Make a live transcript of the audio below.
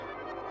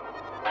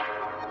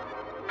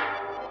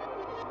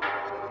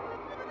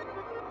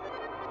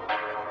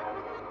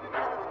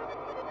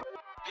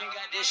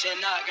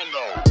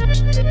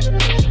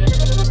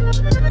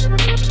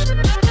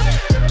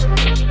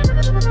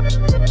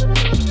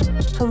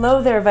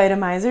Hello there,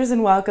 Vitamizers,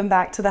 and welcome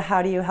back to the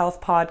How Do You Health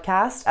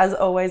podcast. As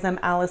always, I'm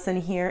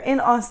Allison here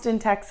in Austin,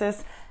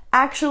 Texas.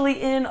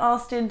 Actually in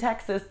Austin,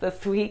 Texas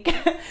this week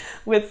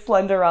with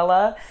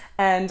Slenderella.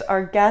 And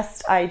our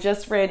guest I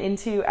just ran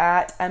into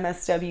at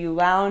MSW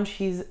Lounge.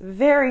 He's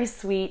very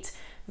sweet,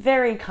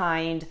 very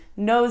kind,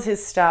 knows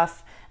his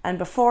stuff. And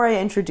before I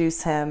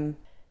introduce him,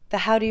 the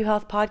How Do You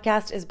Health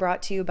podcast is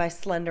brought to you by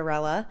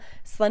Slenderella.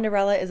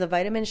 Slenderella is a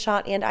vitamin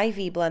shot and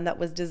IV blend that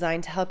was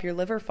designed to help your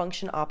liver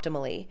function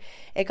optimally.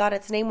 It got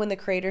its name when the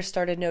creators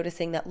started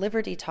noticing that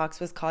liver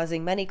detox was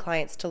causing many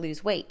clients to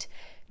lose weight.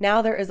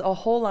 Now there is a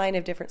whole line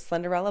of different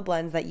Slenderella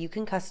blends that you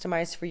can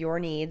customize for your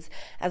needs,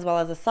 as well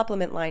as a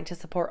supplement line to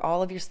support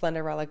all of your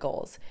Slenderella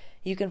goals.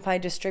 You can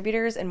find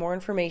distributors and more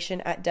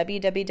information at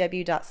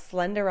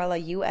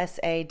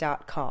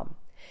www.slenderellausa.com.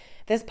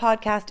 This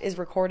podcast is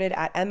recorded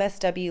at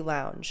MSW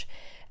Lounge.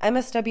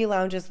 MSW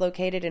Lounge is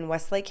located in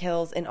Westlake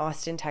Hills in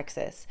Austin,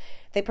 Texas.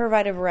 They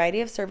provide a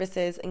variety of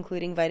services,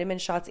 including vitamin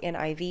shots and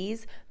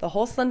IVs, the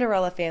whole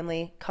Slenderella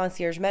family,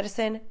 concierge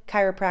medicine,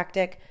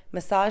 chiropractic,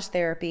 massage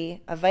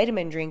therapy, a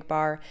vitamin drink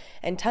bar,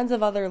 and tons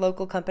of other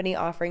local company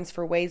offerings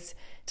for ways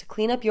to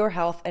clean up your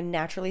health and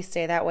naturally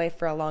stay that way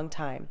for a long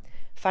time.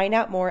 Find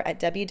out more at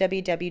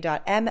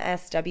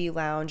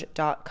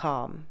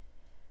www.mswlounge.com.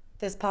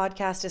 This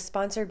podcast is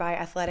sponsored by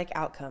Athletic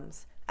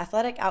Outcomes.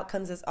 Athletic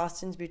Outcomes is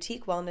Austin's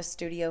boutique wellness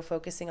studio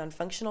focusing on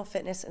functional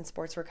fitness and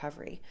sports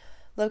recovery.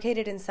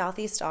 Located in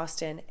Southeast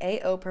Austin,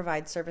 AO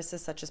provides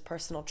services such as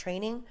personal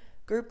training,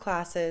 group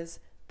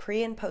classes,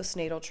 pre- and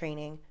postnatal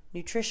training,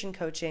 nutrition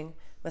coaching,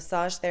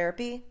 massage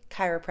therapy,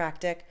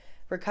 chiropractic,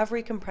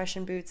 recovery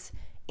compression boots,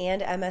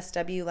 and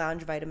MSW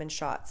Lounge vitamin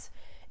shots.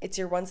 It's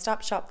your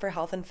one-stop shop for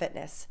health and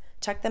fitness.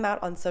 Check them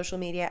out on social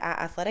media at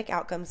Athletic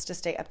Outcomes to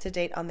stay up to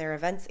date on their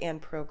events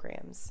and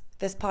programs.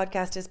 This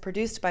podcast is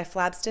produced by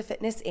Flabs to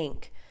Fitness,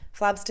 Inc.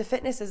 Flabs to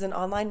Fitness is an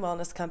online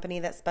wellness company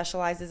that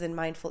specializes in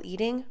mindful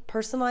eating,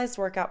 personalized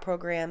workout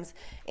programs,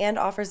 and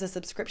offers a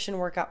subscription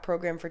workout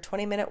program for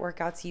 20-minute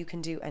workouts you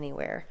can do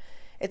anywhere.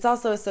 It's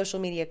also a social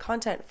media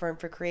content firm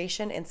for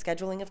creation and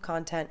scheduling of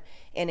content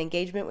and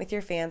engagement with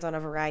your fans on a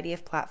variety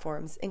of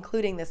platforms,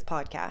 including this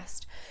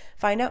podcast.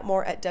 Find out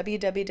more at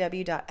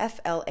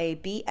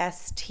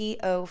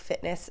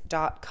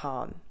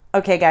www.flabstofitness.com.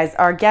 Okay, guys,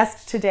 our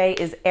guest today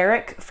is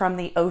Eric from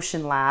the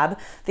Ocean Lab.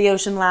 The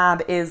Ocean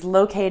Lab is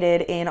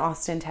located in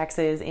Austin,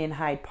 Texas, in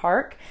Hyde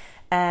Park,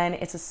 and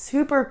it's a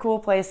super cool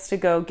place to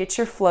go get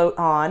your float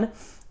on.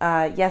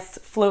 Yes,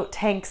 float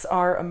tanks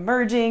are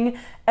emerging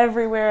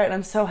everywhere, and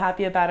I'm so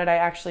happy about it. I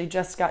actually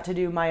just got to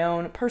do my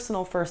own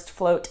personal first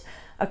float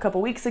a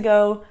couple weeks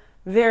ago.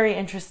 Very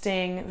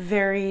interesting,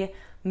 very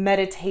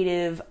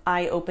meditative,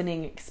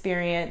 eye-opening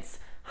experience.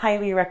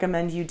 Highly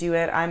recommend you do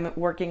it. I'm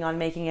working on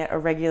making it a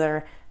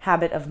regular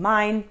habit of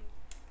mine.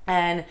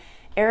 And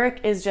Eric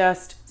is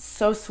just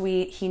so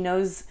sweet. He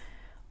knows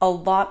a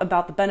lot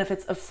about the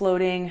benefits of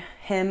floating.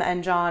 Him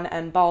and John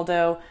and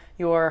Baldo,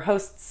 your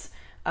hosts,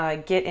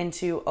 get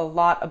into a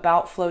lot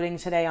about floating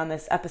today on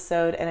this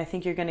episode, and I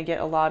think you're going to get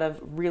a lot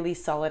of really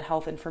solid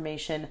health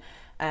information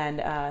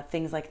and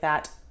things like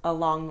that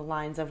along the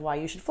lines of why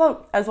you should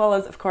float, as well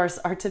as, of course,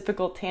 our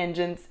typical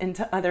tangents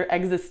into other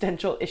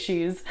existential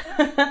issues.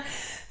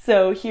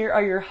 So here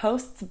are your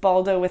hosts,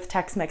 Baldo with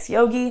Tex-Mex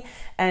Yogi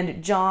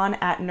and John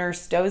at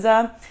Nurse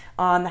Doza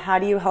on the How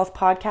Do You Health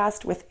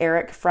podcast with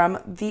Eric from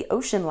the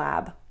Ocean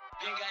Lab.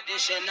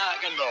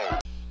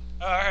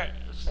 All right.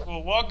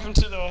 Well, welcome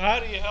to the How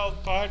Do You Health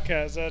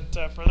podcast. That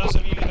for those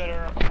of you that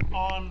are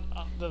on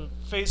the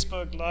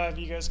Facebook Live,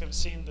 you guys have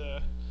seen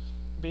the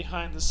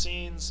behind the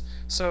scenes.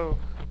 So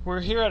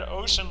we're here at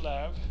Ocean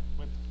Lab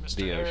with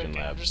Mr. Eric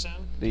Anderson.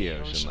 The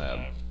Ocean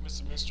Lab.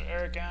 Mr.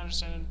 Eric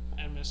Anderson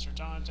and Mr.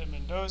 Jonathan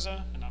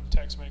Mendoza, and I'm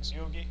Tex-Mex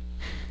Yogi.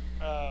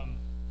 What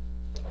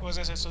was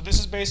I saying? So this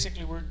is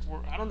basically we're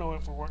I don't know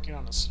if we're working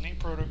on a sleep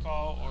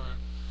protocol or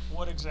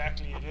what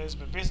exactly it is,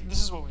 but this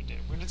is what we did.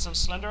 We did some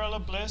Slenderella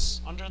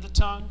Bliss under the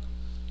tongue.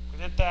 We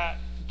did that,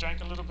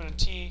 drank a little bit of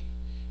tea,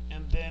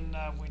 and then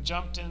we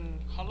jumped in.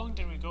 How long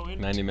did we go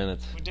in? 90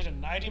 minutes. We did a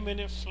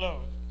 90-minute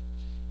float.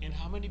 In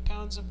how many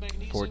pounds of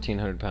magnesium?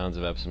 1,400 pounds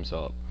of Epsom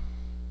salt.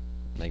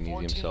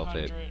 Magnesium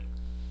sulfate. 1,400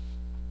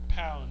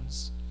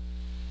 pounds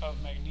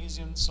of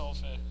magnesium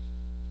sulfate,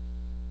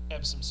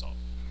 Epsom salt.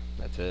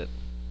 That's it.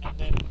 And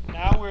then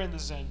now we're in the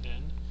Zen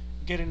Den,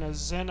 getting a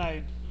Zen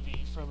IV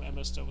from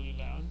MSW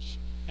Lounge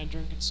and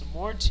drinking some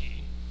more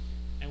tea,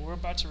 and we're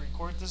about to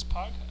record this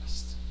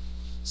podcast.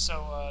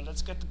 So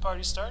let's get the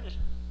party started.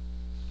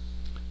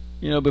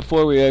 You know,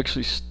 before we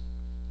actually,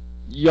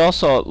 y'all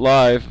saw it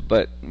live,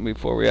 but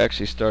before we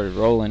actually started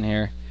rolling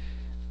here,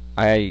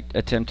 I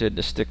attempted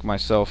to stick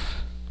myself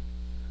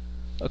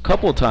a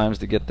couple times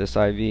to get this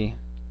IV.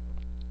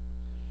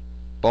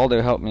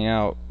 Baldo helped me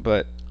out,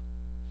 but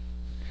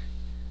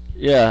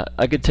yeah,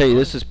 I could tell you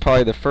this is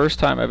probably the first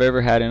time I've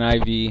ever had an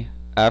IV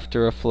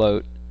after a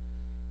float.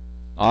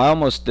 I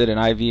almost did an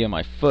IV in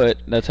my foot.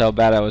 That's how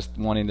bad I was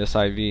wanting this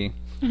IV.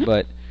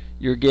 but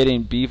you're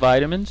getting B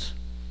vitamins,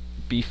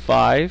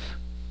 B5,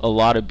 a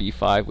lot of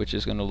B5, which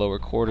is going to lower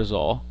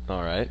cortisol.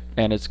 All right.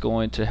 And it's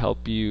going to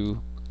help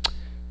you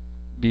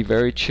be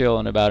very chill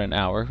in about an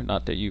hour,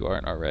 not that you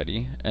aren't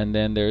already. And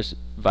then there's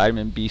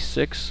vitamin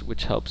B6,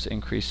 which helps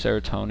increase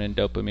serotonin,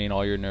 dopamine,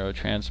 all your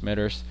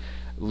neurotransmitters.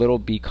 Little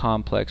B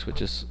complex,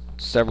 which is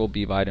several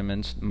B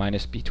vitamins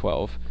minus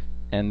B12.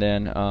 And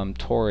then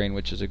taurine,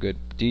 which is a good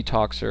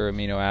detoxer,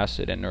 amino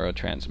acid, and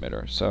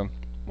neurotransmitter. So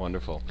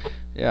wonderful.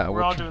 Yeah,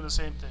 we're all doing the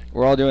same thing.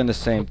 We're all doing the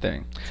same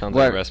thing. Sounds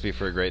like a recipe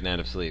for a great night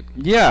of sleep.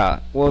 Yeah,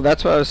 well,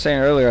 that's what I was saying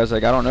earlier. I was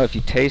like, I don't know if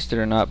you taste it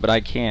or not, but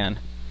I can,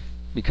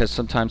 because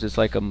sometimes it's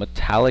like a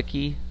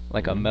metallic-y,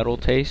 like a metal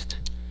taste.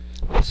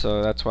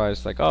 So that's why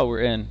it's like, oh,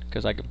 we're in,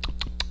 because I can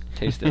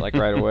taste it like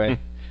right away.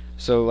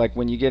 So like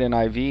when you get an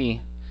IV,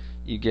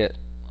 you get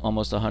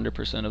almost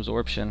 100%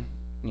 absorption,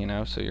 you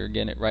know, so you're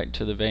getting it right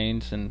into the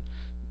veins and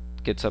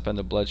gets up in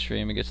the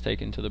bloodstream and gets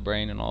taken to the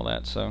brain and all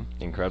that. So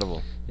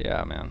incredible.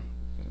 Yeah, man.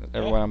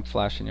 Everyone, I'm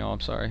flashing y'all.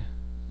 I'm sorry.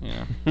 You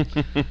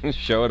know,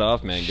 show it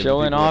off, man. Give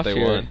Showing off what they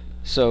here. Want.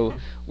 So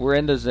we're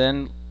in the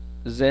Zen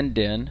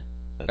Den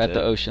That's at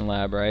the Ocean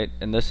Lab, right?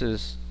 And this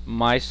is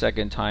my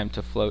second time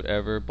to float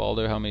ever.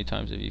 Balder, how many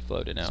times have you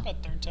floated now? It's my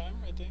third time,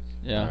 I think.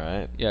 Yeah. All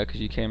right. Yeah, because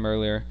you came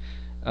earlier.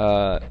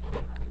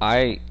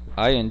 I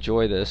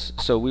enjoy this.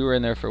 So we were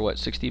in there for what,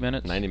 60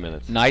 minutes? 90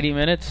 minutes. 90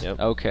 minutes? Yep.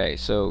 Okay,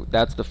 so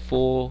that's the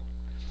full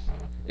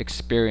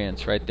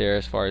experience right there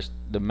as far as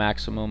the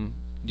maximum.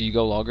 Do you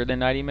go longer than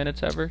 90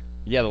 minutes ever?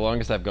 Yeah, the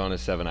longest I've gone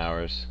is 7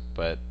 hours,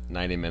 but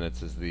 90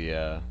 minutes is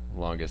the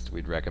longest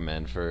we'd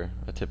recommend for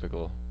a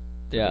typical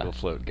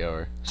float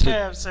goer.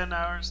 Yeah, 7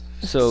 hours.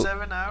 So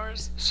 7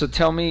 hours. So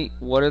tell me,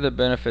 what are the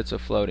benefits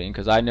of floating?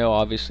 Because I know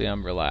obviously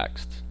I'm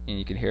relaxed, and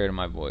you can hear it in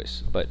my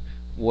voice. But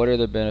what are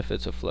the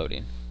benefits of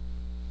floating?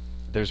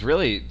 There's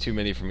really too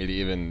many for me to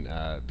even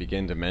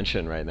begin to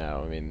mention right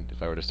now. I mean,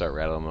 if I were to start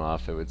rattling them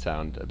off, it would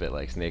sound a bit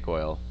like snake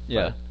oil.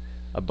 Yeah. But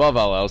above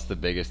all else, the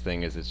biggest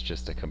thing is it's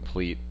just a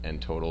complete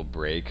and total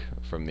break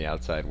from the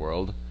outside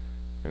world.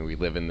 I mean, we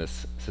live in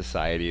this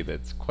society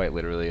that's quite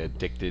literally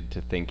addicted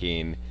to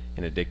thinking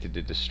and addicted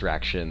to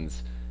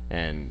distractions,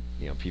 and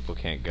you know, people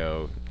can't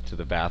go to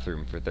the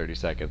bathroom for 30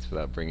 seconds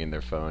without bringing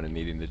their phone and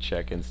needing to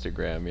check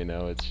Instagram. You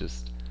know, it's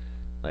just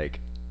like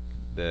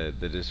the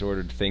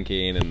disordered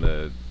thinking and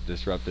the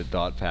disrupted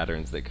thought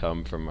patterns that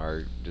come from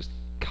our just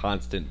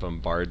constant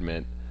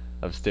bombardment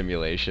of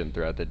stimulation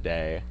throughout the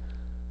day.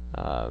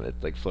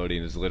 It's like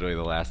floating is literally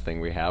the last thing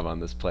we have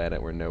on this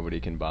planet where nobody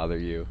can bother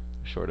you,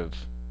 short of,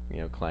 you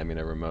know, climbing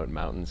a remote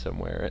mountain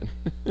somewhere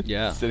and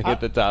Yeah. sitting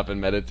at the top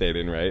and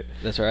meditating, right?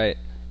 That's right.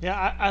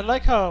 Yeah, I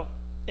like how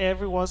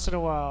every once in a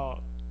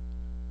while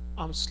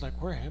I'm just like,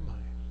 where am I?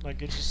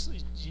 Like, it just,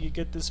 you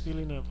get this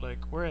feeling of like,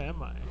 where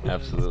am I?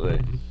 Absolutely.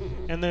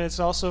 And then it's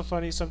also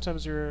funny,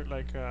 sometimes you're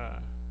like,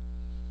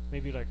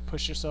 maybe like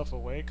push yourself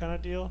away kind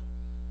of deal.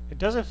 It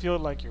doesn't feel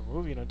like you're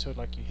moving until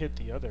like you hit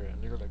the other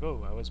end. You're like,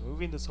 oh, I was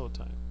moving this whole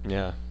time.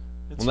 Yeah.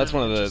 It's Well, that's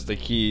really one of the interesting.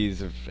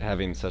 keys of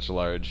having such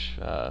large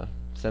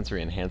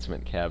sensory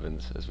enhancement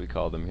cabins, as we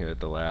call them here at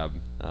the lab.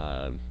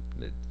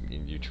 That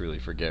you truly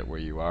forget where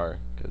you are,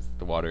 because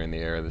the water and the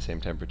air are the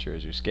same temperature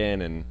as your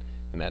skin, and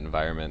in that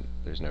environment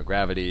there's no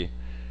gravity,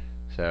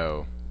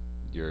 so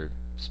your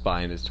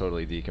spine is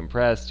totally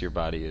decompressed, your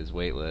body is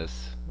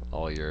weightless,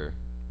 all your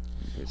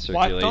circulation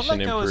Well, I felt like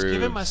improves. I was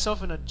giving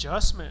myself an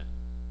adjustment.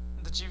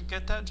 Did you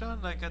get that,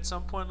 John? Like at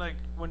some point, like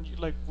when you,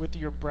 like with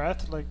your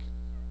breath, like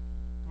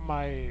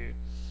my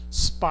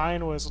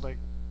spine was like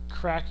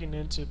cracking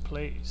into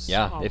place.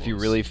 Yeah, if you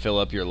almost. really fill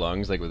up your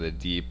lungs like with a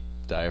deep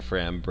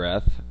diaphragm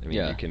breath, I mean,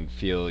 Yeah. you can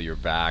feel your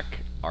back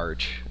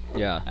arch.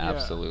 Yeah.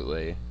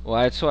 Absolutely.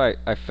 Well, that's why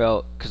I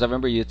felt, because I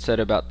remember you had said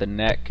about the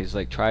neck, is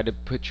like try to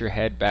put your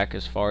head back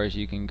as far as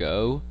you can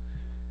go.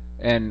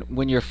 And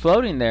when you're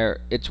floating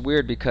there, it's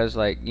weird because,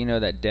 like, you know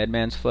that dead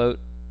man's float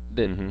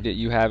that, Mhm. that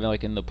you have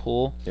like in the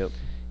pool? Yep.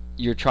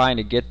 You're trying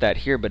to get that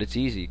here, but it's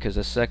easy because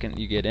the second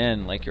you get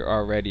in, like, you're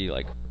already,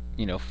 like,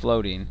 you know,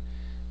 floating,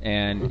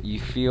 and you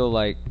feel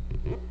like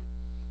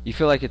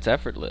it's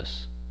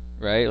effortless,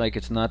 right? Like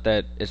it's not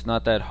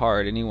that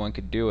hard. Anyone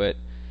could do it.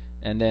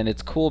 And then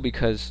it's cool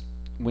because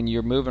when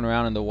you're moving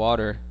around in the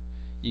water,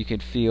 you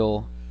could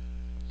feel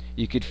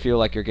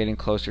like you're getting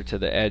closer to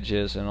the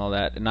edges and all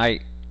that. And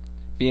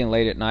being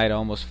late at night, I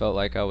almost felt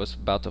like I was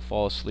about to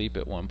fall asleep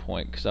at one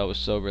point because I was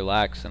so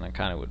relaxed, and I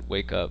kind of would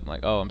wake up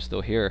like, oh, I'm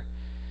still here.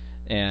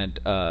 And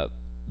the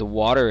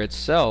water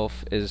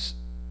itself is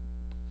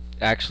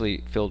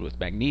actually filled with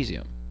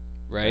magnesium,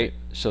 right?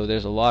 So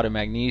there's a lot of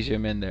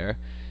magnesium in there.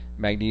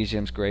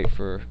 Magnesium's great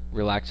for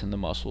relaxing the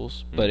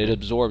muscles, but it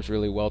absorbs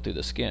really well through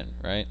the skin,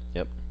 right?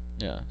 Yep.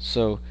 Yeah.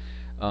 So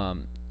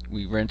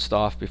we rinsed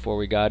off before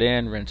we got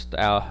in, rinsed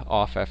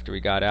off after we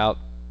got out,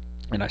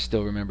 and I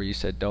still remember you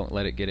said don't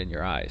let it get in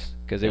your eyes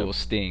because it will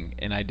sting,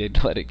 and I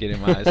did let it get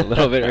in my eyes a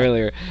little bit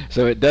earlier,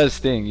 so it does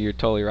sting. You're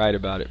totally right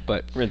about it,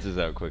 but Rinses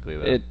out quickly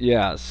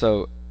though.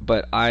 So,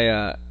 but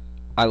I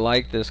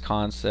like this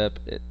concept.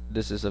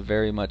 This is a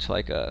very much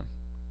like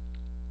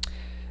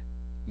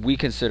we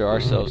consider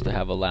ourselves to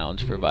have a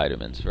lounge for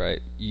vitamins,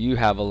 right? You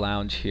have a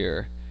lounge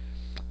here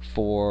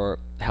for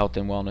health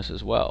and wellness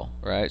as well,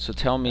 right? So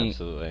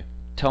Absolutely.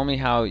 tell me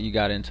how you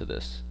got into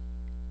this.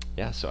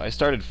 Yeah, so I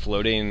started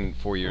floating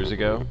 4 years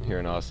ago here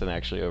in Austin,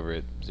 actually over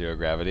at Zero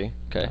Gravity.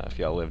 Okay. If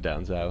y'all live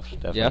down south,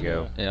 Yeah.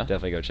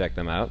 definitely go check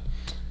them out.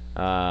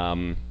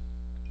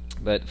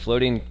 But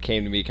floating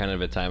came to me kind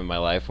of a time in my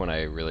life when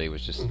I really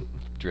was just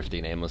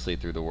drifting aimlessly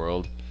through the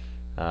world,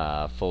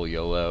 full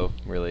YOLO,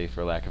 really,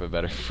 for lack of a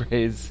better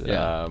phrase.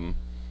 Yeah.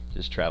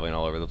 Just traveling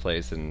all over the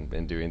place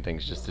and doing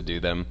things just to do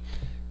them.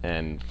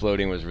 And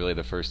floating was really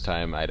the first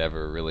time I'd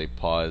ever really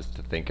paused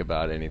to think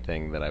about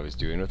anything that I was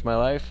doing with my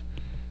life,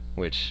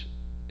 which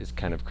is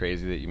kind of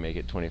crazy that you make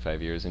it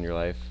 25 years in your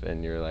life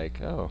and you're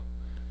like, oh,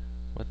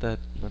 what the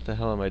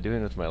hell am I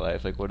doing with my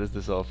life? Like, what is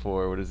this all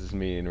for? What does this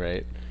mean,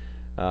 right?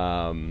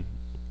 And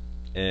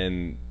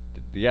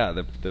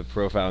yeah, the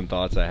profound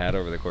thoughts I had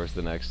over the course of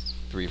the next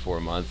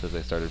 3-4 months as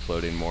I started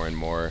floating more and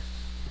more,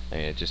 I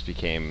mean, it just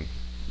became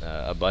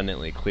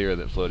abundantly clear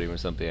that floating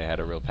was something I had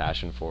a real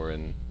passion for,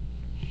 and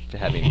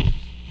having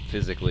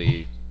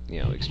physically,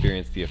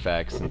 experienced the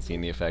effects and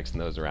seen the effects in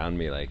those around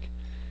me, like,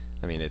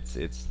 I mean, it's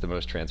the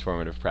most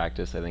transformative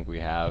practice I think we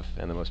have,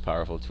 and the most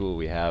powerful tool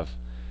we have.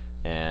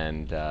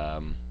 And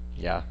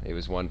yeah, it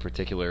was one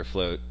particular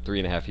float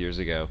 3.5 years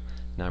ago.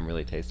 Now I'm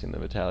really tasting the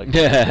metallic.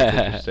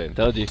 Interesting.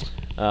 Told you.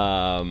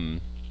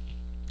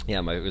 Yeah,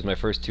 it was my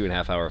first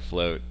 2.5 hour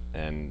float,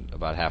 and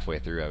about halfway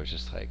through, I was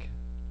just like,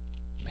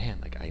 man,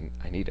 like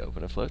I need to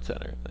open a float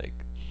center, like,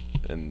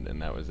 and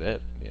that was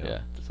it.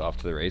 Yeah. Just off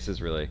to the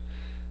races, really.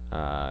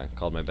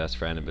 Called my best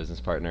friend and business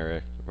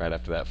partner right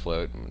after that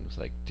float, and was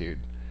like, dude,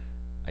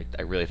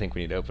 I really think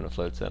we need to open a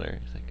float center.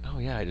 He's like, oh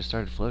yeah, I just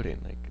started floating.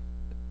 Like,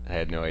 I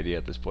had no idea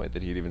at this point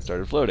that he'd even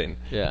started floating.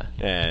 Yeah.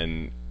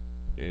 And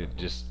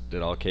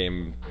it all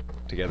came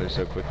together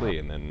so quickly,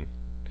 and then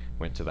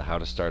went to the How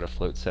to Start a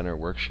Float Center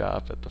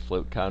workshop at the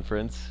Float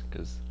Conference,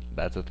 because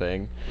that's a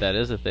thing. That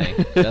is a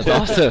thing. That's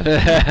awesome.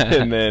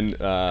 And then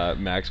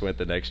Max went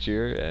the next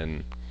year,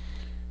 and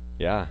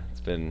yeah,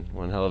 it's been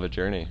one hell of a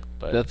journey.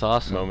 But That's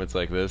awesome. Moments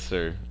like this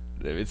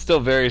it's still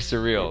very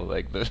surreal.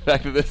 Like, the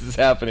fact that this is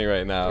happening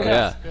right now.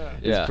 Yeah.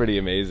 It's pretty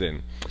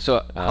amazing.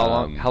 So how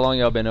long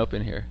y'all been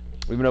open here?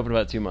 We've been open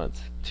about 2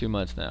 months. 2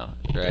 months now,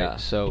 right? Yeah.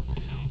 So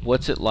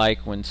what's it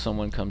like when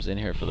someone comes in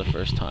here for the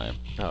first time?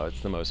 Oh, it's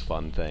the most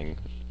fun thing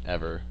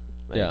ever.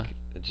 Like, Yeah.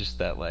 Just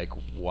that, like,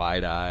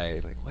 wide eye,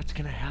 like, what's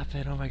gonna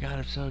happen? Oh my God,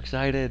 I'm so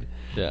excited.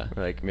 Yeah.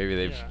 Or, like,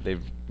 maybe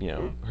they've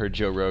heard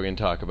Joe Rogan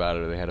talk about it,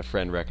 or they had a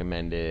friend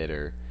recommend it,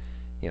 or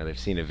they've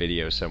seen a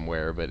video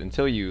somewhere. But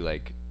until you,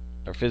 like,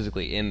 are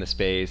physically in the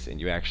space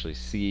and you actually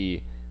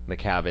see the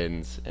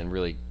cabins and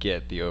really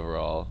get the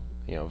overall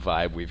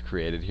vibe we've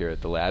created here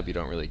at the lab, you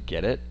don't really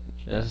get it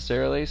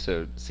necessarily.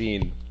 So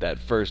seeing that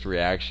first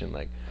reaction,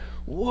 like,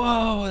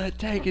 whoa, that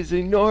tank is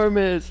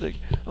enormous, like,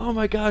 oh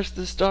my gosh,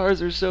 the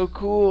stars are so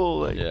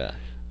cool, like, Yeah.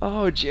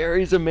 oh,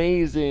 Jerry's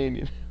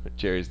amazing.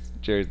 Jerry's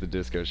the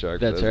disco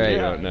shark. That's for those of you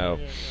right. who don't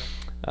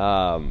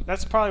know.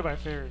 That's probably my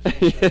favorite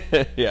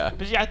feature. Yeah.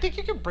 But yeah, I think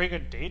you can bring a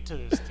date to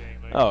this thing.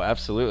 Like, Oh,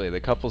 absolutely. The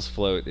couples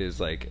float is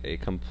like a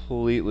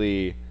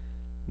completely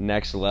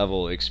next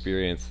level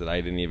experience that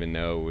I didn't even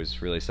know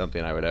was really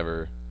something I would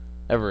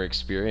ever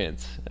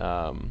experience,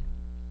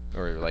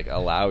 or like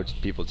allow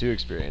people to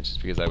experience,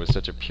 just because I was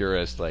such a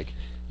purist. Like,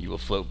 you will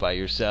float by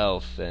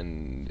yourself,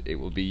 and it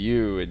will be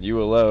you and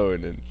you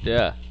alone. And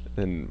Yeah.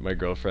 then my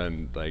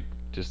girlfriend, like,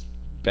 just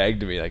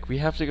begged me, like, we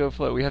have to go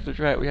float. We have to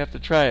try it. We have to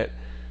try it.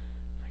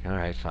 I'm like, all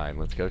right, fine,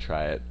 let's go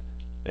try it.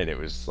 And it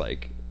was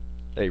like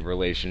a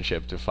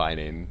relationship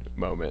defining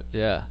moment.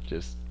 Yeah.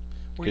 Just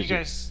were you 'cause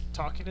guys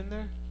talking in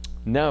there?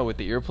 no, with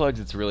the earplugs,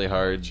 it's really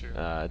hard Sure.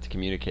 to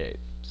communicate.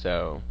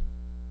 So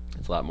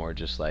it's a lot more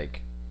just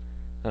like,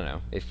 I don't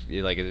know,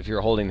 if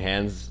you're holding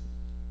hands,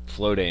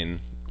 floating,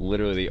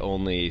 literally the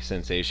only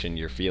sensation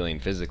you're feeling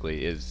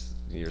physically is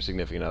your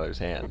significant other's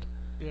hand.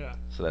 Yeah.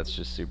 So that's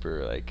just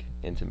super, like,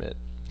 intimate.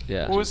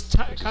 Yeah. Well, it was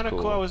which is kind of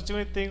cool. cool. I was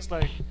doing things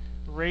like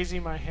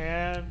raising my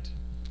hand,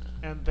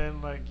 and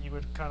then like you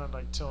would kind of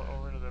like tilt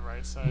over to the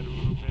right side a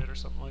little bit or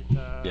something like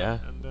that. Yeah.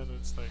 And then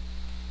it's like,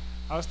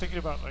 I was thinking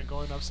about like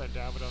going upside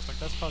down, but I was like,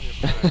 that's probably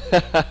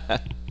a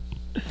bad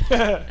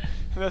idea.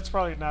 That's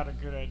probably not a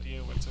good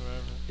idea whatsoever.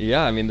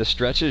 Yeah, I mean, the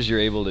stretches you're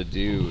able to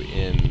do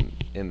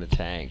in the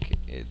tank,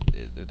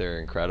 they're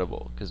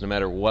incredible, because no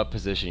matter what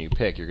position you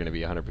pick, you're going to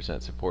be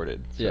 100%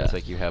 supported. So Yeah. it's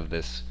like you have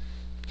this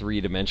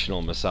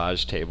three-dimensional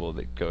massage table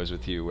that goes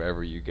with you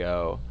wherever you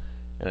go.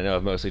 And I know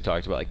I've mostly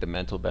talked about, like, the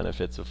mental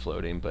benefits of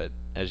floating, but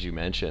as you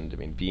mentioned, I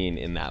mean, being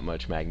in that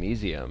much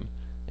magnesium,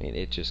 I mean,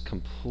 it just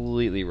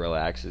completely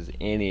relaxes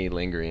any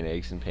lingering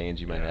aches and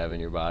pains you might have in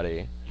your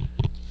body.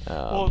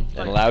 And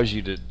like- allows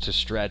you to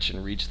stretch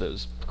and reach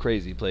those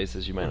crazy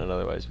places you might not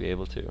otherwise be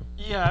able to.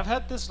 Yeah, I've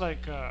had this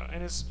like,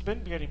 and it's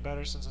been getting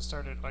better since I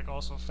started like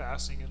also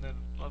fasting, and then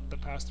the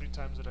past 3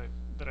 times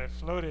that I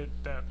floated,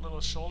 that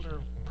little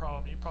shoulder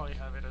problem, you probably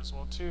have it as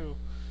well too.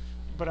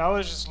 But I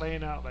was just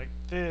laying out like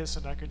this,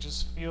 and I could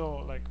just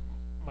feel like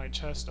my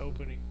chest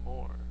opening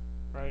more.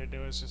 right? It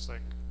was just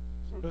like,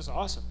 it was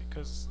awesome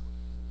because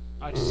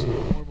I just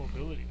feel more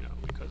mobility now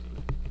because of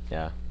it.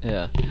 Yeah.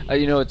 Yeah.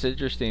 You know, it's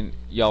interesting.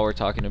 Y'all were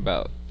talking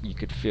about you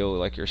could feel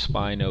like your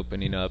spine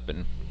opening up,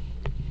 and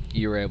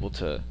you were able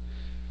to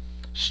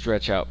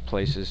stretch out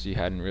places you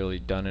hadn't really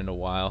done in a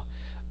while.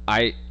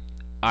 I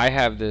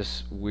have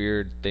this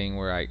weird thing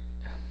where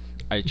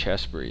I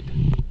chest breathe.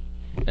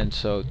 And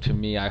so to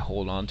me, I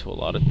hold on to a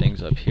lot of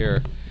things up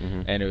here.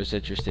 Mm-hmm. And it was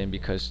interesting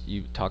because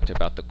you talked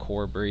about the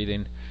core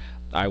breathing.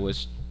 I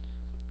was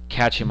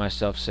catching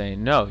myself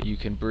saying, no, you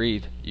can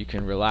breathe, you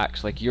can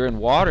relax. Like, you're in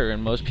water,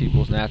 and most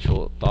people's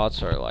natural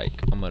thoughts are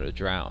like, I'm going to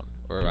drown,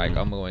 or like,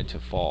 I'm going to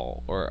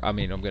fall, or I'm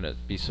going to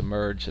be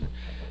submerged. And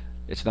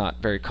it's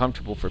not very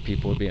comfortable for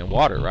people to be in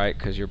water, right?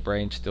 Because your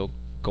brain's still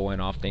going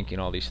off thinking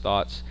all these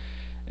thoughts.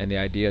 And the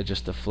idea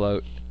just to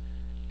float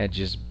and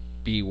just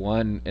be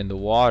one in the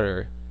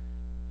water,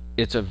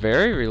 it's a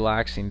very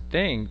relaxing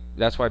thing.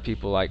 That's why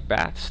people like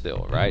baths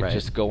still, right?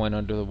 Just going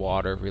under the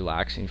water,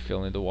 relaxing,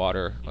 feeling the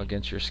water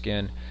against your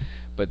skin.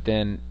 But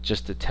then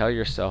just to tell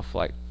yourself,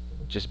 like,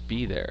 just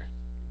be there,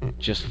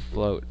 just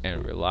float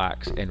and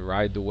relax and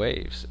ride the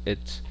waves.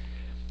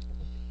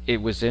 It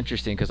was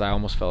interesting because I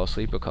almost fell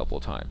asleep a couple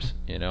of times.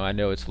 You know, I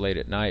know it's late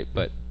at night,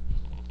 but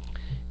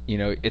you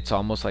know, it's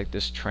almost like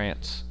this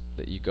trance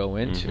that you go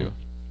into.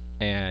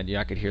 Mm-hmm. And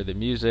I could hear the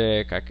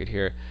music. I could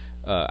hear.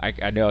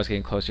 I know I was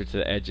getting closer to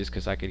the edges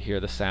because I could hear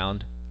the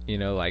sound. You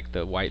know, like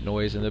the white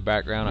noise in the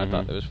background. Mm-hmm. I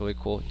thought that was really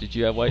cool. Did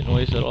you have white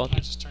noise at all? I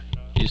just turned it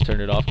off. You just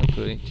turned it off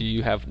completely. Do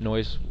you have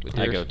noise with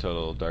yours? I go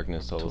total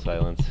darkness, total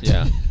silence.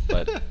 Yeah.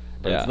 But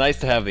Yeah. it's nice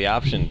to have the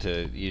option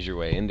to ease your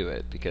way into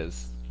it,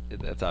 because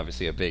that's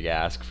obviously a big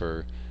ask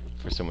for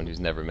someone who's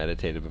never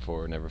meditated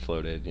before, never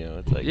floated. You know,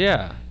 it's like,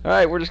 Yeah. all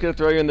right, we're just gonna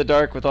throw you in the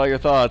dark with all your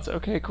thoughts.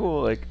 Okay,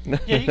 cool. Like, Yeah,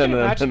 you can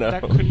imagine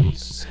that could be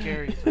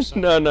scary for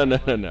some no.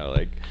 people.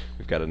 Like,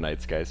 we've got a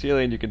night sky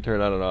ceiling you can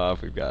turn on and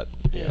off. We've got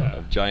you know,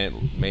 a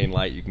giant main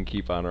light you can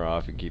keep on or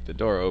off. You can keep the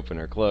door open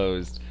or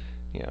closed.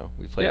 You know,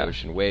 we play Yeah.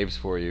 ocean waves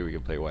for you. We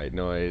can play white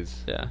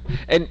noise. Yeah,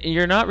 and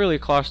you're not really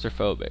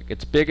claustrophobic.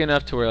 It's big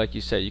enough to where, like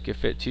you said, you could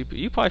fit two.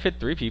 You probably fit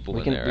 3 people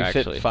in there. We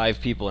Actually, fit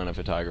 5 people and a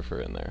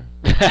photographer in there.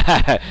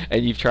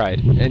 And you've tried,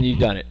 and you've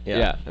done it.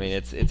 Yeah. I mean,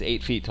 it's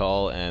 8 feet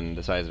tall and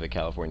the size of a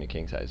California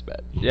king size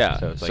bed. Yeah,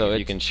 So it's like, so if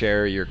you can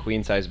share your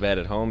queen size bed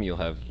at home, you'll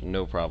have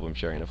no problem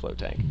sharing a float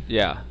tank.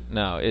 Yeah,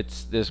 no,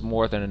 there's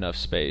more than enough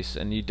space,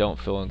 and you don't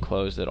feel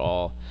enclosed at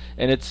all.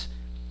 And it's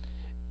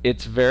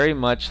very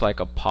much like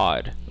a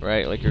pod,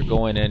 right? Like, you're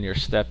going in, you're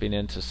stepping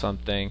into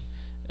something,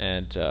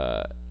 and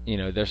you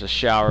know, there's a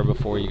shower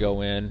before you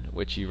go in,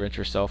 which you rinse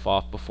yourself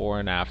off before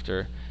and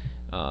after.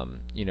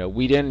 You know,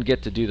 we didn't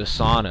get to do the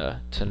sauna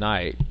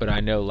tonight, but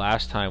I know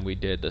last time we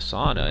did the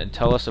sauna. And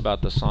tell us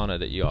about the sauna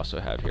that you also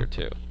have here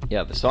too.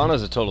 Yeah, the sauna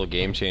is a total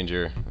game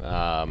changer.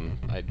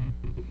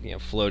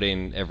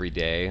 Floating every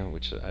day,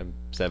 which I'm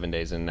 7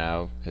 days in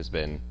now, has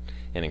been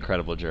an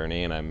incredible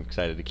journey, and I'm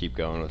excited to keep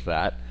going with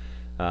that.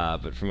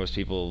 But for most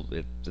people,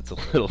 it's a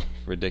little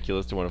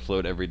ridiculous to want to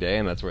float every day,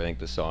 and that's where I think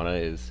the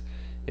sauna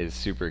is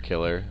super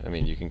killer. I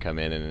mean, you can come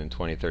in and in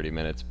 20, 30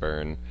 minutes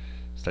burn.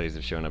 Studies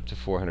have shown up to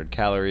 400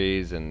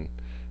 calories, and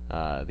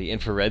the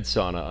infrared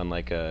sauna,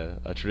 unlike a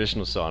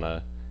traditional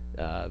sauna,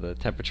 the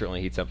temperature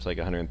only heats up to like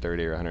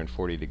 130 or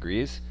 140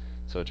 degrees,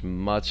 so it's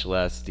much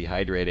less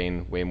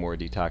dehydrating, way more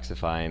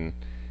detoxifying.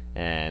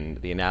 And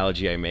the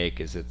analogy I make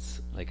is,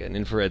 it's like an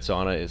infrared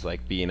sauna is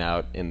like being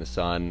out in the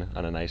sun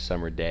on a nice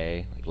summer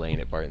day, like laying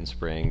at Barton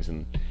Springs,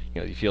 and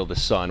you feel the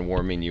sun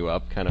warming you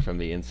up kind of from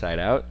the inside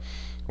out.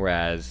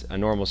 Whereas a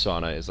normal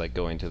sauna is like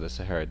going to the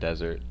Sahara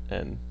Desert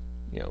and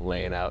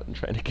laying out and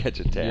trying to catch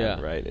a tan,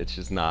 Yeah. right? It's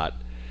just not.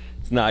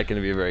 It's not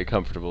going to be a very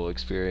comfortable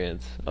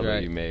experience, although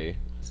Right. you may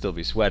still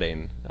be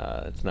sweating.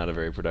 It's not a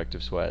very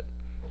productive sweat.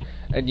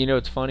 And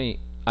it's funny.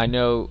 I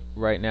know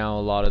right now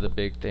a lot of the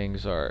big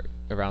things are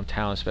around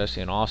town,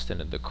 especially in Austin,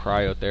 and the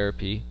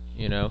cryotherapy,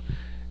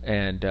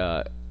 and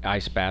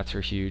ice baths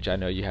are huge. I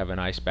know you have an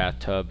ice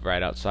bathtub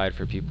right outside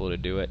for people to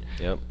do it.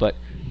 Yep. But,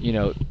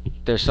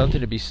 there's something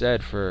to be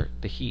said for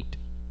the heat,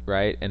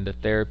 right? And the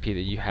therapy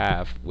that you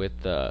have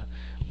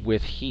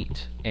with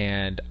heat.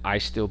 And I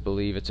still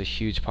believe it's a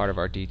huge part of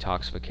our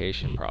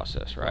detoxification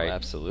process, right? Oh,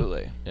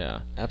 absolutely.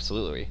 Yeah.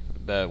 Absolutely.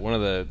 One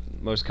of the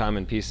most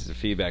common pieces of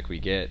feedback we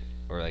get,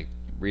 or like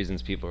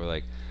reasons people are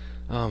like,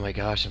 "Oh my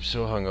gosh, I'm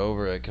so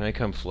hungover. Can I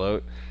come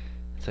float?"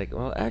 It's like,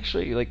 well,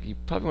 actually, like, you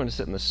probably want to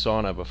sit in the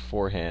sauna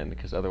beforehand,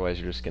 because otherwise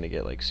you're just going to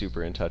get like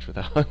super in touch with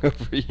how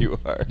hungover you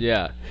are.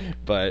 Yeah.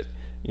 But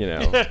you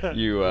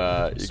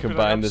Just be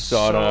combine like, the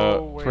 "I'm sauna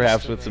so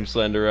perhaps wasted with some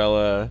right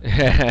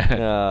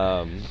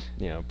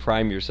Slenderella.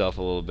 Prime yourself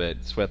a little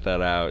bit, sweat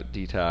that out,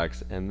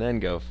 detox, and then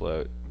go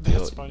float.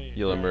 That's funny,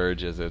 You'll yeah.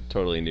 emerge as a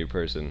totally new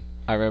person.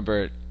 I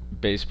remember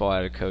baseball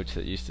had a coach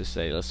that used to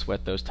say, "Let's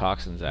sweat those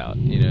toxins out."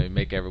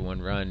 Make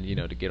everyone run,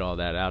 to get all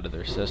that out of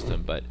their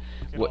system. But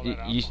Get what all that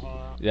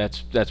alcohol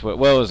out. that's what.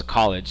 Well, it was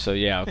college, so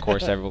yeah, of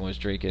course everyone was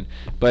drinking.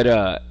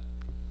 But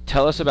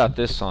tell us about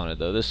this sauna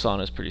though. This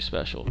sauna is pretty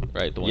special,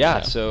 right? The one you Yeah,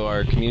 have. so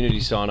our community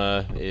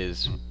sauna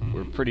is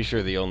we're pretty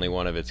sure the only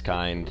one of its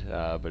kind,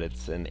 but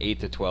it's an 8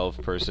 to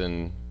 12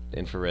 person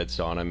infrared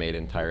sauna made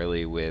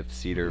entirely with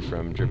cedar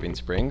from Dripping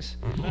Springs,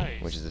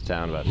 Nice. which is a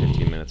town about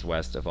 15 minutes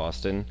west of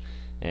Austin.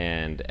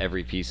 And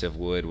every piece of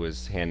wood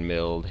was hand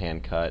milled,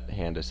 hand cut,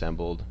 hand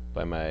assembled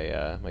by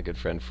my good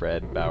friend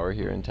Fred Bauer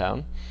here in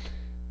town.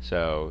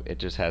 So it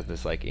just has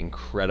this like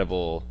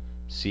incredible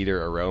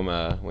cedar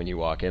aroma when you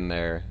walk in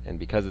there, and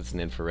because it's an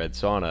infrared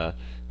sauna,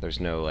 there's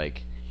no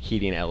like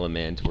heating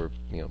element where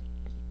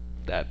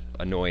that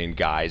annoying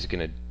guy's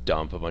gonna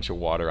dump a bunch of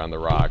water on the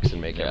rocks and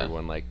make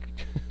everyone like,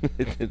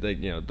 it's like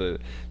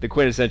the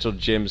quintessential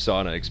gym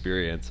sauna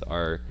experience.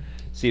 Our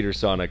cedar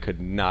sauna could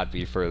not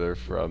be further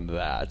from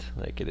that.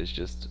 Like, it is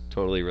just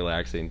totally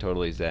relaxing,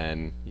 totally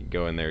zen. You can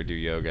go in there, do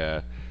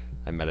yoga.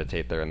 I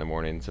meditate there in the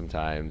morning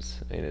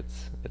sometimes. I mean,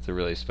 it's a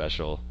really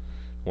special,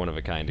 one of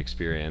a kind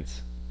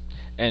experience.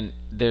 And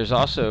there's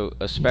also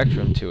a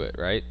spectrum to it,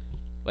 right?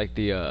 Like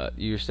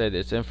you said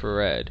it's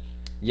infrared.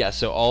 Yeah,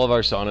 so all of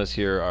our saunas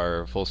here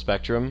are full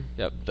spectrum.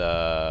 Yep.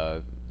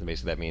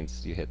 Basically that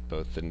means you hit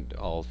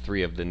all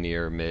three of the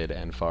near, mid,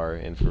 and far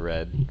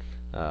infrared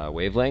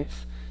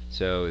wavelengths.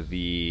 So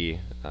the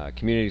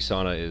community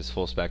sauna is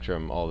full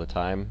spectrum all the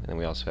time, and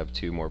we also have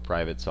 2 more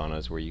private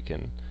saunas where you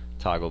can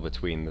toggle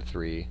between the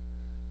 3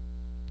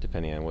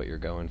 depending on what you're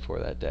going for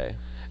that day.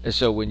 And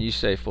so when you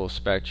say full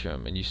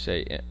spectrum and you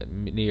say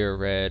near,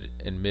 red,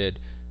 and mid,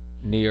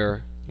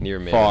 near,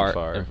 mid, far, and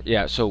far.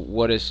 Yeah. So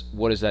what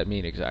does that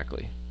mean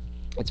exactly?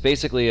 It's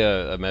basically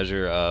a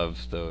measure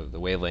of the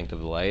wavelength of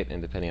the light,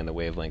 and depending on the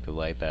wavelength of the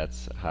light,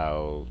 that's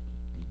how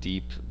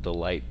deep the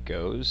light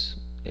goes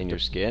in your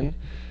skin.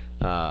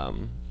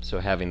 So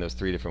having those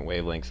 3 different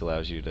wavelengths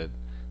allows you to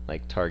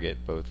like target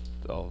both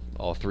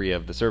all 3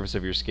 of the surface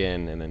of your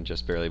skin, and then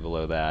just barely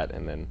below that,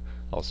 and then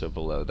also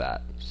below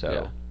that.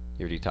 So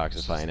you're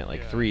detoxifying at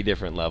like 3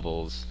 different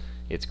levels.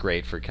 It's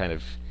great for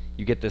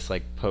you get this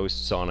like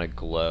post sauna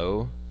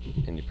glow,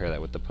 and you pair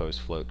that with the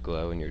post float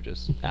glow, and you're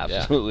just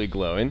absolutely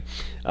glowing.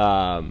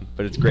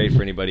 But it's great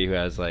for anybody who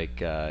has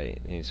like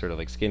any sort of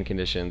like skin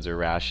conditions or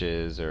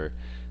rashes, or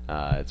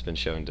it's been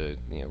shown to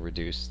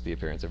reduce the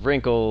appearance of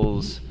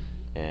wrinkles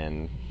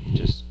and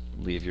just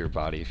leave your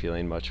body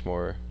feeling much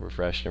more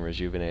refreshed and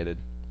rejuvenated.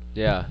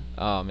 Yeah.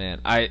 Oh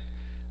man, I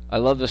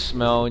love the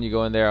smell when you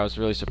go in there. I was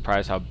really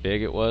surprised how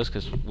big it was,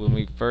 because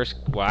when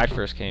I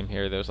first came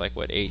here, there was like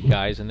 8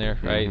 guys in there,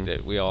 right? Mm-hmm.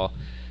 That we all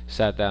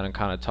sat down and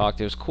kind of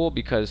talked. It was cool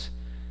because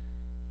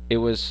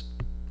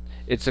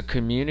it's a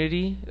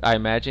community, I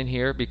imagine,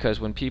 here, because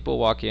when people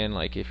walk in,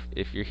 like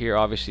if you're here,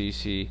 obviously you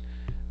see,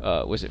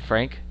 was it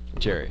Frank?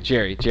 Jerry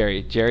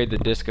the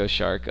disco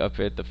shark up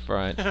at the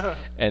front.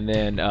 And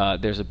then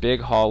there's a big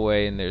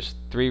hallway, and there's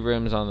 3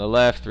 rooms on the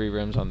left, 3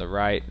 rooms on the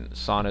right, and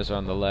saunas are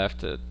on the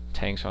left, the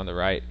tanks are on the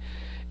right.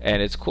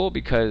 And it's cool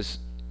because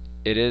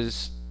it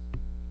is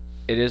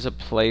a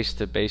place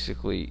to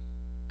basically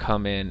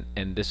come in,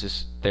 and this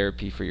is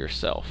therapy for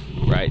yourself,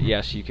 right?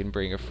 Yes, you can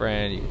bring a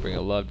friend, you can bring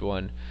a loved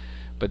one,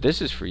 but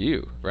this is for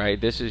you, right?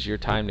 This is your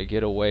time to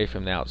get away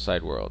from the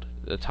outside world,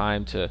 the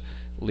time to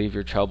leave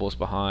your troubles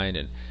behind,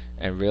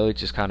 and really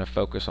just kind of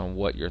focus on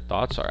what your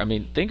thoughts are. I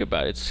mean, think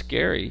about it. It's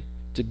scary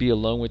to be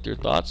alone with your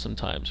thoughts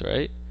sometimes,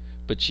 right?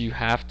 But you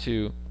have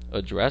to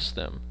address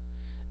them.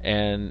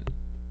 And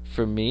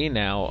for me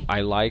now,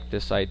 I like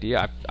this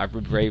idea. I've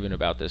been raving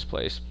about this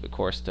place, of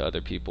course, to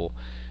other people,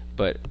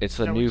 but it's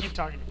a new. We keep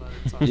talking about it.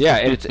 It's awesome. Yeah,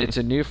 it's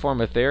a new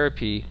form of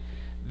therapy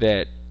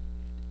that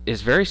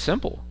is very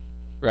simple,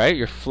 right?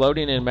 You're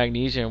floating in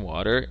magnesium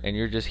water, and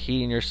you're just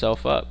heating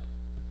yourself up.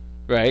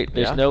 Right?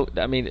 There's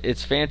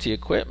it's fancy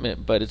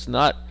equipment, but it's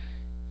not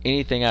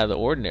anything out of the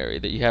ordinary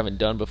that you haven't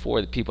done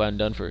before, that people haven't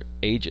done for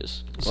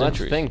ages, Well, that's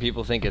centuries. the thing.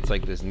 People think it's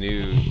like this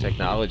new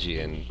technology,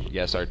 and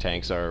yes, our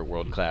tanks are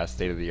world-class,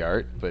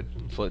 state-of-the-art, but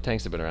float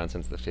tanks have been around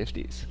since the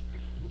 50s.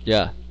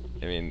 Yeah.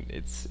 I mean,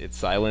 it's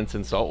silence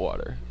and salt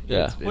water.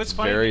 Yeah. Well, It's it's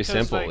funny very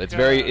because, simple. like,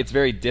 It's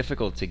very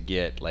difficult to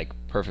get like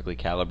perfectly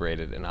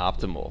calibrated and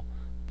optimal,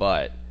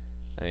 but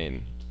I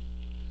mean,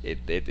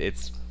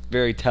 it's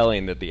very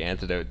telling that the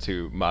antidote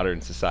to modern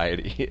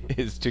society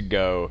is to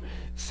go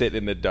sit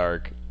in the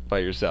dark by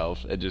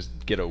yourself and just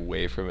get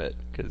away from it,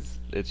 because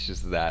it's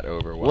just that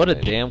overwhelming. What a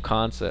damn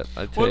concept!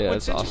 I tell you,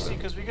 What's that's interesting, awesome.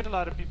 because we get a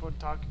lot of people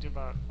talking to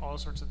about all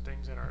sorts of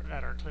things at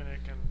our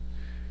clinic,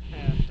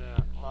 and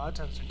a lot of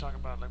times we talk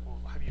about like, well,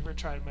 have you ever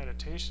tried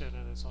meditation?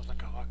 And it's always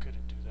like, oh, I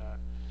couldn't do that.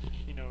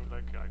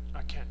 Like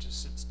I can't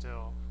just sit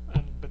still.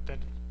 But then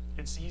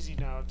it's easy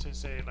now to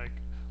say like,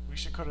 you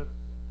should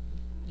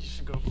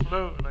go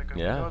float. Like,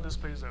 we go to this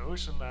place, the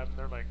Ocean Lab, and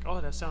they're like, oh,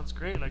 that sounds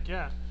great. Like,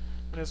 yeah.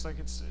 And it's like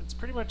it's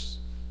pretty much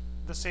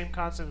the same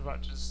concept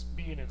about just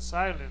being in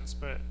silence,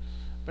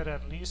 but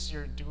at least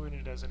you're doing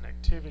it as an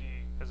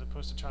activity as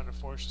opposed to trying to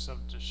force yourself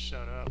to just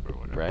shut up or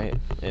whatever. Right.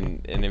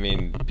 And I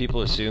mean,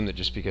 people assume that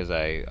just because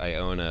I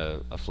own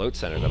a float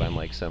center that I'm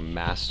like some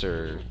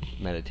master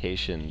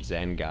meditation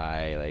Zen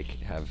guy, like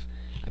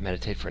I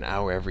meditate for an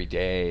hour every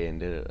day,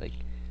 and like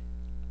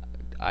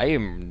I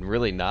am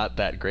really not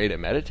that great at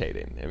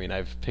meditating. I mean,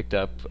 I've picked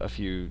up a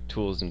few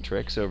tools and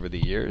tricks over the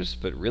years,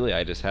 but really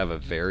I just have a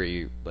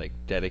very like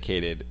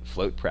dedicated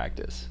float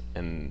practice,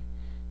 and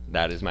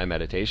that is my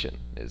meditation.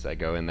 Is I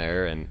go in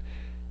there and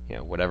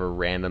whatever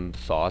random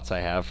thoughts I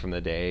have from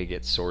the day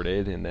get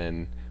sorted, and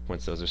then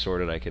once those are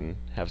sorted, I can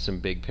have some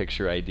big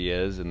picture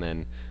ideas, and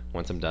then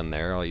once I'm done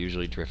there, I'll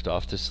usually drift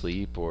off to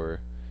sleep or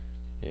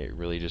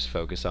really just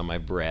focus on my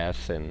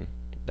breath, and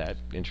that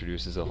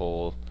introduces a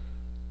whole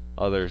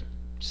other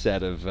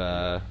set of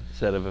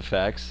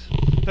effects.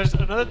 There's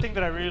another thing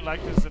that I really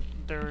liked is that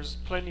there's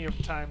plenty of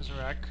times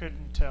where I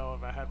couldn't tell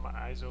if I had my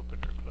eyes open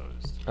or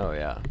closed. Oh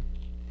yeah.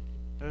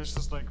 It was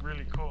just like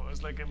really cool. It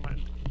was like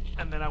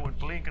and then I would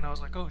blink and I was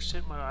like, oh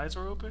shit, my eyes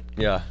were open.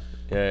 Yeah.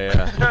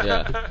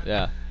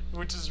 Yeah.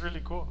 Which is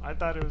really cool. I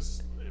thought it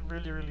was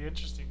really, really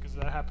interesting because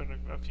that happened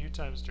a few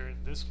times during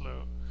this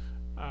float.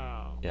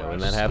 Yeah, when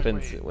that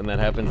happens,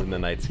 and the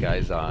night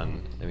sky's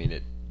on, I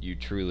mean, you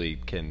truly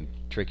can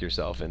trick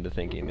yourself into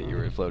thinking that you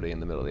were floating in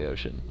the middle of the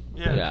ocean.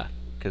 Yeah.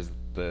 Because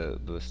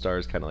the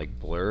stars kind of like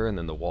blur, and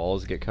then the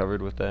walls get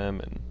covered with them,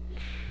 and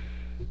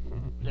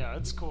yeah,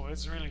 it's cool.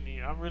 It's really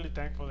neat. I'm really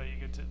thankful that you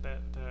get to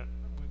that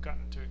we've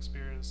gotten to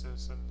experience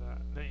this, and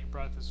that you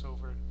brought this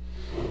over.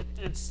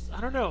 It's,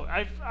 I don't know.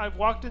 I've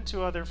walked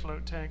into other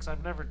float tanks.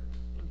 I've never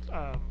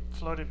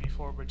floated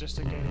before, but just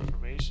to get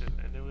information,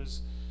 and it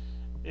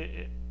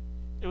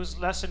was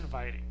less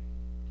inviting.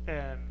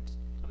 And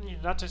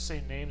not to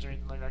say names or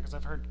anything like that, because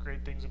I've heard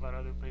great things about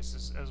other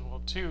places as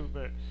well too.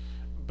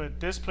 But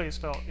this place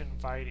felt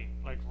inviting,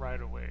 like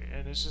right away.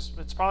 And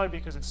it's probably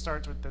because it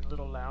starts with the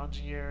little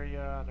loungy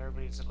area, and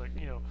everybody's like,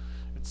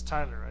 it's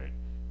Tyler, right?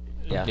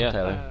 Yeah.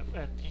 Tyler.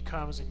 And he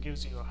comes and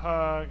gives you a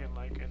hug, and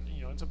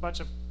it's a bunch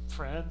of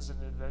friends, and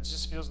that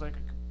just feels like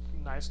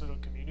a nice little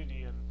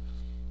community. And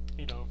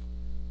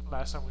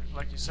last time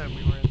like you said,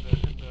 we were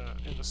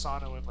in the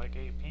sauna with like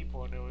 8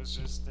 people, and it was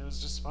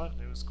just fun.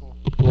 It was cool.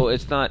 Well,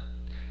 there's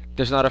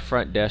not a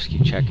front desk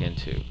you check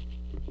into,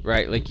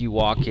 right? Like you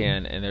walk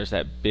in and there's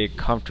that big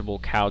comfortable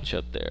couch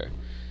up there,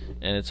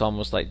 and it's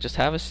almost like just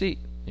have a seat,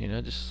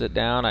 just sit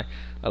down. I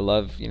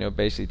love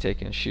basically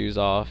taking shoes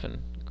off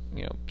and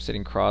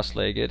sitting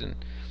cross-legged, and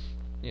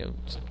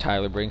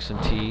Tyler brings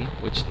some tea,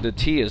 which the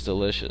tea is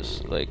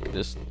delicious. Like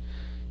this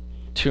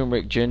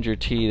turmeric ginger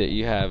tea that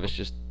you have is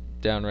just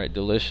downright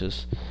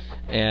delicious,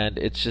 and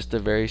it's just a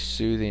very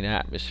soothing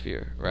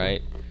atmosphere,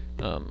 right?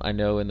 I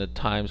know in the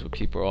times when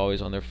people are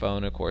always on their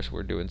phone, of course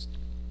we're doing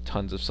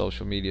tons of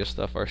social media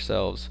stuff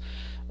ourselves,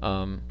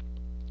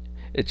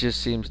 it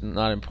just seems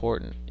not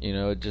important.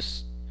 It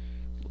just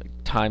like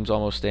time's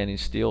almost standing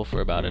still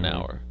for about an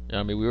hour.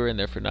 I mean, we were in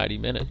there for 90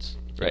 minutes,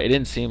 right? It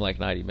didn't seem like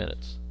 90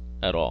 minutes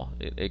at all.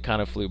 It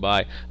kind of flew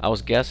by. I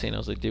was guessing. I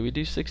was like, did we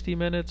do 60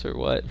 minutes or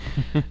what?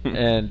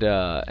 and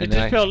it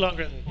did feel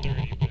longer than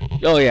 30.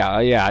 But oh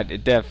yeah,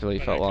 it definitely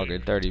felt longer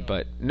than 30.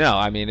 But no,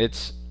 I mean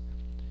it's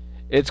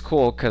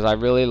cool because I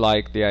really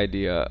like the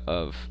idea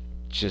of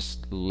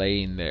just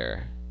laying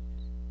there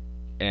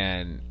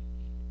and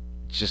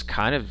just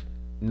kind of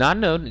not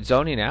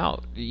zoning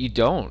out. You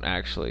don't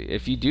actually.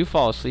 If you do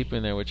fall asleep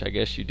in there, which I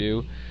guess you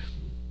do,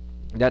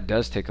 that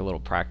does take a little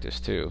practice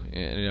too.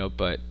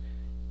 But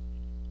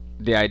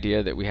the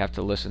idea that we have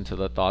to listen to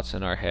the thoughts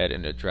in our head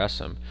and address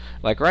them.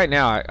 Like right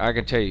now, I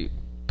can tell you,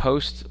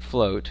 post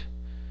float,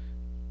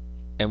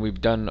 and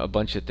we've done a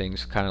bunch of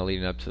things kind of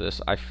leading up to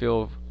this. I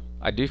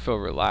do feel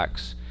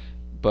relaxed,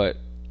 but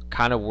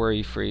kind of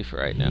worry free for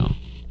right now.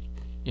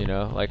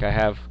 Like I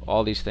have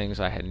all these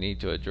things I need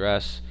to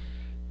address,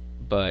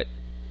 but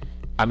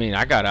I mean,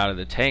 I got out of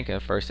the tank and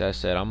at first I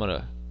said, I'm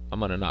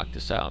gonna knock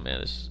this out,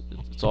 man. It's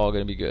all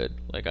gonna be good.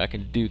 Like I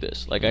can do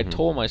this. Like I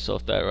told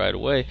myself that right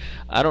away.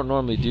 I don't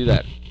normally do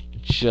that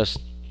just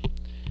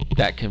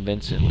that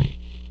convincingly,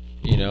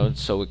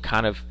 So it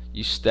kind of,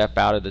 you step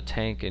out of the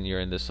tank and you're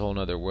in this whole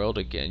other world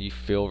again. You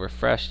feel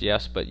refreshed,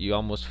 yes, but you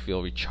almost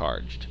feel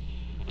recharged.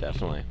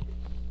 Definitely.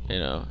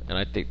 And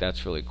I think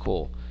that's really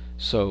cool.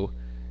 So,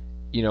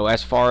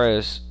 as far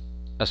as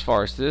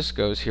this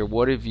goes here,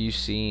 what have you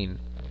seen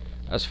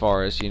as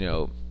far as, in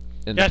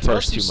the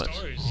first 2 months?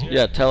 Stories,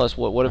 yeah, tell us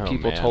what have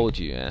people man. told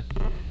you, man?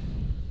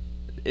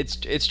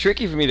 It's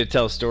tricky for me to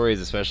tell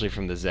stories, especially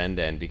from the Zen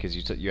Den, because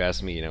you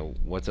asked me,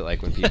 what's it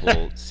like when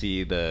people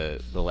see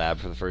the lab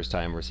for the first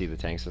time or see the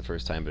tanks for the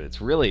first time. But it's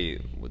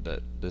really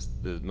the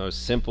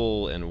most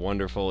simple and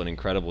wonderful and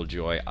incredible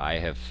joy I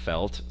have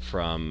felt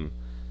from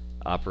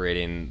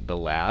operating the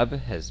lab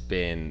has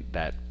been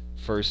that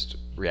first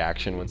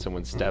reaction when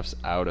someone steps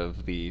out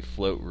of the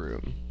float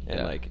room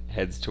and like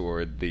heads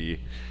toward the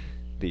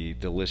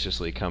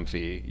deliciously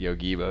comfy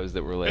Yogibos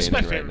that we're laying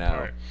in right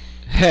now.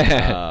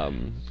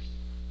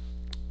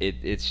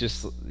 It's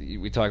just,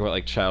 we talk about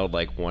like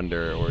childlike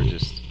wonder, or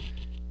just,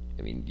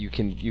 I mean, you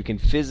can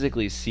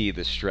physically see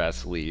the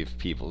stress leave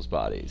people's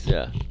bodies.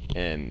 Yeah.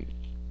 And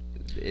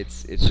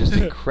it's just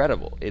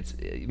incredible.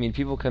 I mean,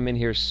 people come in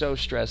here so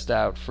stressed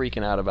out,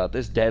 freaking out about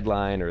this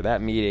deadline or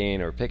that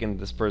meeting or picking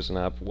this person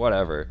up,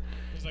 whatever.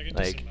 It's like it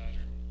doesn't matter.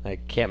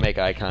 Like can't make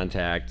eye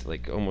contact,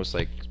 like almost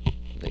like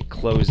like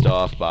closed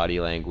off body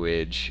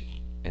language,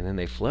 and then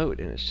they float,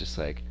 and it's just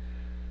like,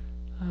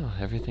 oh,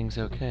 everything's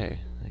okay.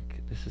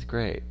 Like, this is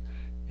great.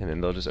 And then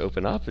they'll just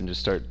open up and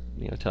just start,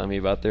 telling me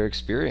about their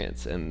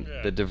experience and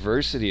the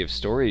diversity of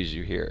stories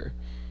you hear.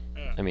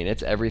 I mean,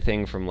 it's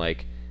everything from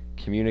like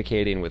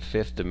communicating with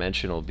fifth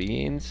dimensional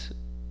beings,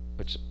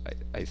 which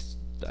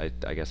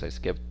I guess I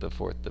skipped the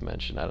fourth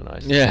dimension. I don't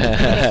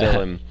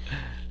know.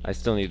 I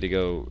still need to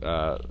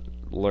go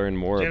learn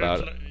more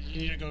about.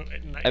 You need to go.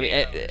 I mean,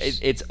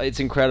 it's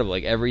incredible.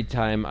 Like every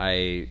time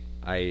I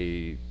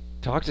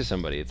talk to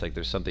somebody, it's like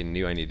there's something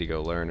new I need to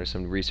go learn, or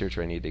some research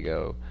I need to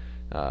go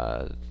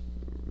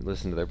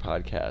listen to their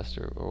podcast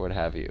or what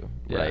have you.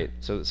 Right.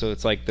 So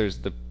it's like there's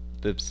the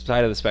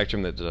side of the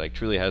spectrum that like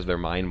truly has their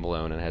mind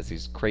blown and has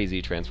these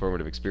crazy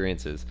transformative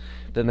experiences.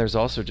 Then there's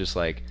also just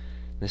like,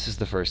 this is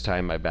the first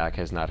time my back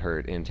has not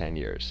hurt in 10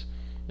 years.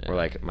 Or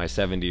like my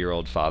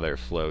 70-year-old father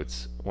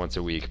floats once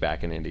a week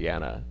back in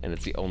Indiana, and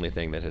it's the only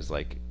thing that has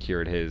like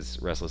cured his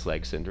restless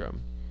leg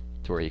syndrome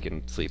to where he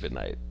can sleep at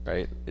night,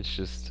 right? It's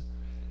just,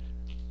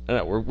 I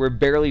don't know, we're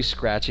barely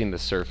scratching the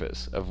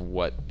surface of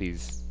what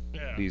these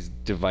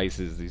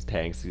devices, these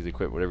tanks, these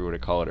equipment, whatever you want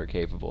to call it, are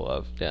capable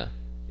of. Yeah.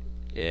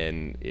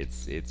 And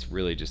it's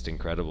really just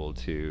incredible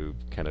to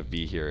kind of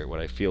be here at what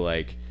I feel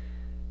like,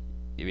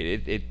 I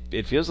mean,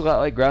 it feels a lot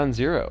like ground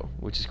zero,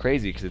 which is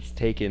crazy because it's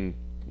taken,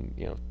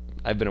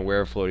 I've been aware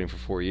of floating for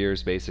 4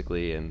 years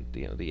basically, and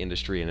the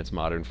industry in its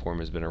modern form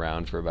has been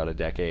around for about a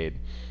decade,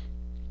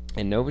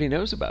 and nobody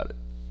knows about it.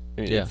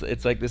 I mean,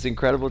 it's like this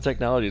incredible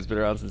technology. It's been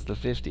around since the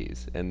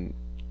 50s, and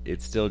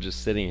it's still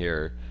just sitting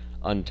here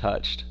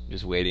untouched,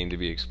 just waiting to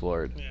be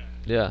explored.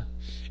 Yeah.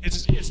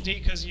 It's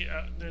neat because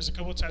there's a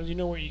couple of times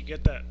where you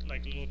get that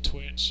like little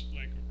twitch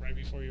like right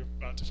before you're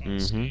about to fall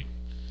asleep.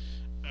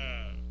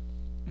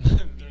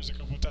 There's a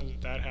couple of times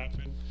that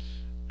happened,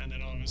 and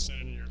then all of a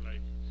sudden you're like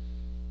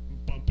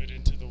bump it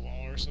into the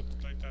wall or something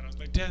like that. I was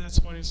like, damn, that's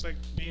funny. It's like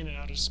being in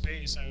outer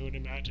space, I would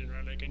imagine,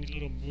 right? Like any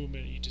little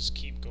movement, you just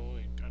keep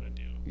going, kind of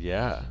deal.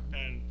 Yeah.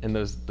 And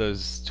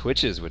those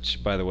twitches,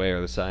 which by the way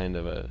are the sign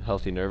of a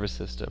healthy nervous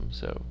system.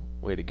 So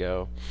way to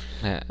go.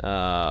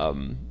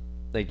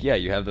 Like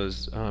you have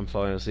those. Oh, I'm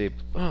falling asleep.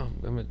 Oh,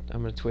 I'm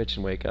gonna twitch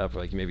and wake up. Or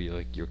like maybe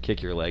you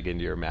kick your leg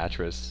into your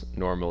mattress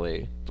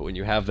normally, but when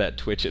you have that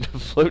twitch in a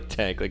float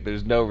tank, like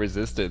there's no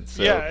resistance.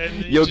 So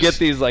and you'll get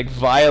these like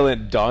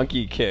violent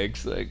donkey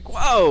kicks. Like,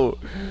 whoa,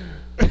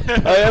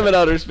 I am in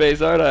outer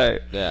space, aren't I?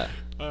 Yeah.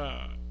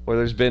 Or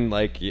there's been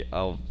like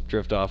I'll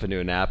drift off into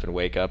a nap and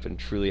wake up and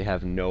truly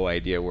have no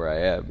idea where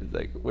I am. It's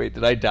like, wait,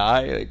 did I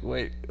die? Like,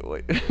 wait,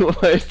 why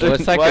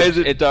is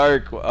it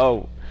dark?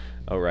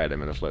 Oh, right,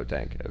 I'm in a float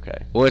tank.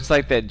 Okay. Well, it's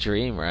like that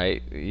dream,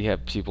 right? You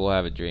have people who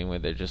have a dream where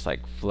they're just like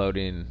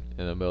floating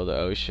in the middle of the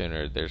ocean,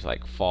 or there's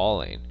like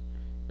falling,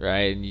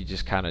 right? And you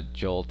just kind of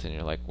jolt and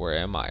you're like, where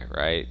am I,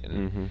 right?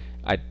 And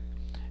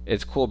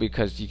it's cool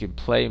because you can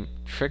play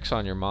tricks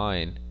on your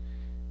mind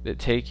that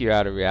take you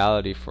out of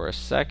reality for a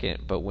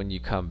second, but when you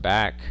come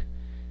back,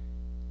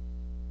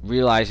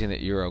 realizing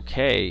that you're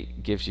okay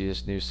gives you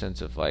this new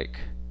sense of like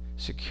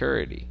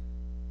security,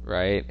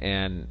 right?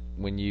 And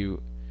when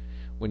you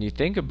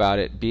think about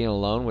it, being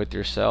alone with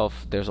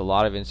yourself, there's a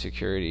lot of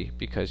insecurity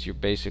because you're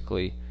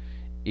basically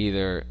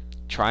either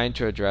trying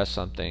to address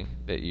something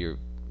that you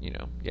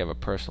have a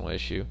personal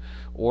issue,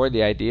 or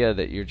the idea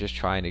that you're just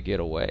trying to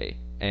get away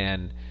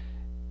and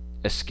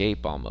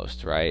escape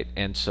almost, right?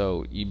 And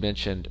so you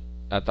mentioned,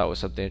 I thought was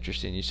something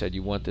interesting, you said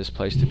you want this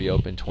place to be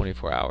open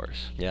 24 hours.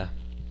 Yeah.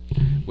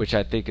 Which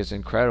I think is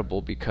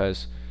incredible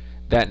because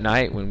that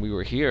night when we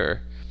were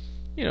here,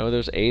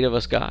 there's 8 of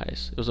us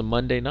guys. It was a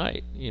Monday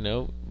night,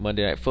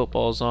 Monday Night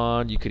Football's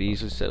on. You could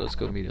easily say, let's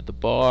go meet at the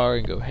bar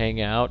and go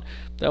hang out.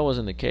 That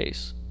wasn't the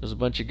case. There's a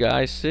bunch of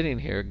guys sitting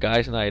here,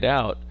 guys' night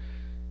out,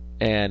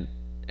 and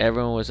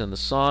everyone was in the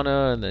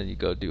sauna, and then you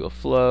go do a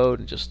float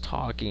and just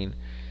talking.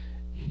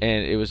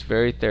 And it was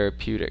very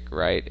therapeutic,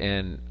 right?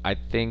 And I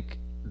think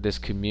this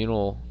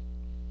communal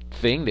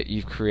thing that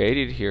you've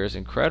created here is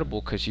incredible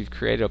because you've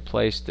created a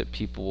place that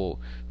people will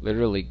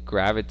literally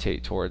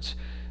gravitate towards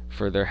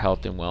for their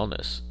health and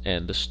wellness.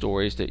 And the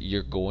stories that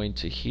you're going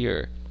to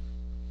hear,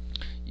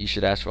 you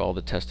should ask for all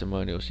the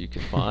testimonials you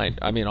can find.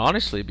 I mean,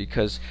 honestly,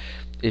 because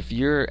if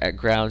you're at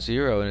ground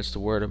zero and it's the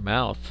word of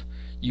mouth,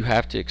 you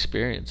have to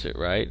experience it,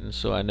 right? And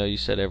so I know you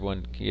said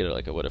everyone can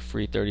get a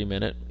free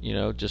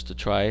 30-minute, just to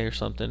try or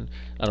something.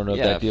 I don't know if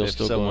that deal's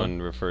still going. If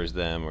someone refers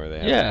them or they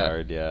have a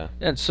card, yeah.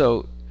 And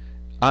so,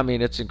 I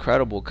mean, it's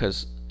incredible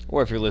because...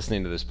 Or if you're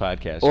listening to this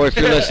podcast. Or if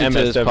you're listening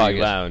to this MSW podcast.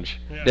 Lounge.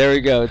 Yeah. There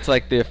we go. It's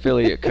like the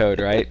affiliate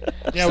code, right?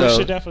 Yeah, we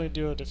should definitely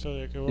do an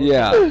affiliate code.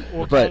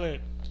 We'll call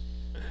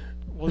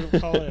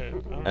it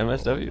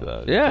MSW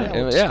Lounge.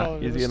 Yeah.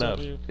 Easy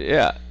enough.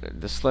 Yeah,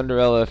 the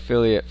Slenderella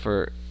affiliate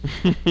for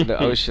the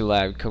Ocean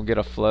Lab. Come get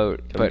a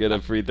float. Come get a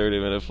free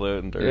 30-minute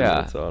float and 30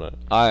 minutes on it.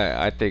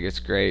 I think it's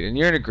great. And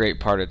you're in a great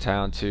part of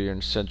town, too. You're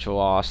in Central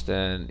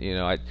Austin.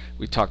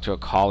 We talked to a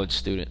college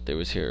student that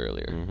was here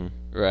earlier. Mm-hmm.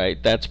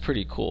 Right? That's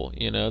pretty cool.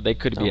 They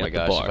could be at the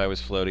bar. If I was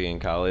floating in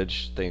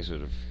college, things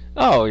would have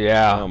Oh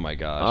yeah. Oh my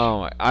gosh.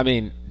 Oh, I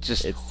mean,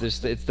 just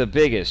It's the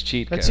biggest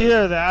cheat code. It's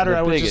either that or The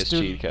I would biggest just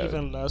do cheat code.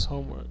 even less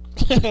homework.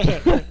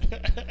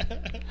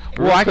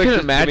 Well, I Quick, can I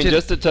imagine. mean,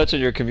 just to touch on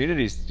your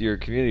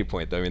community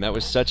point, though. I mean, that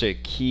was such a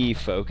key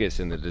focus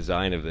in the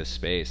design of this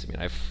space. I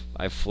mean,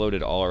 I've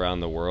floated all around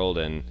the world,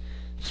 and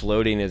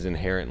floating is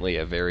inherently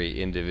a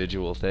very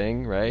individual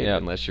thing, right? Yeah.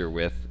 Unless you're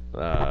with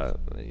a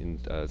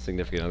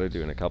significant other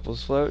doing a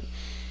couples float.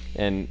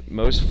 And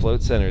most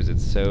float centers,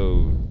 it's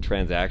so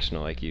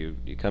transactional. Like you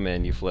come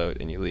in, you float,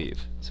 and you leave.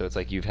 So it's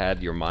like you've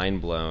had your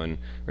mind blown,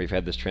 or you've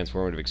had this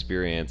transformative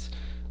experience,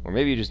 or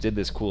maybe you just did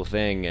this cool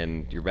thing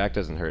and your back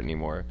doesn't hurt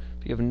anymore,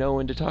 but you have no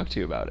one to talk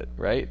to about it,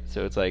 right?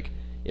 So it's like,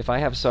 if I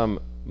have some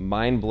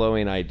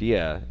mind-blowing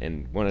idea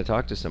and want to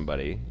talk to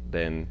somebody,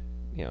 then,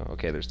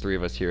 okay, there's 3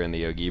 of us here in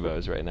the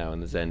Yogibos right now in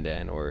the Zen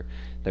Den, or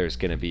there's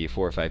going to be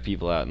 4 or 5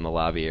 people out in the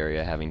lobby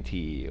area having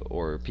tea,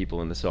 or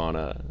people in the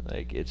sauna.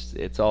 Like,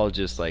 it's all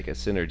just like a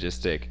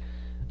synergistic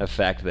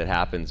effect that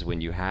happens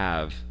when you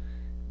have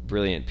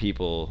brilliant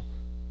people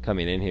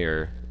coming in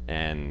here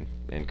and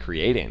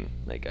creating.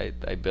 Like,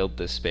 I built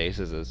this space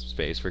as a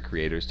space for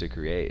creators to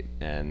create,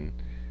 and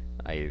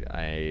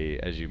I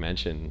as you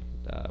mentioned,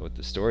 with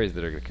the stories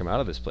that are going to come out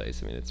of this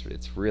place, I mean,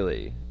 it's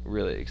really,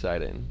 really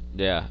exciting.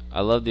 Yeah,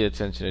 I love the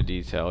attention to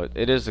detail.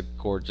 It is a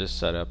gorgeous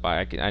setup.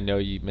 I know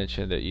you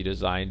mentioned that you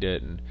designed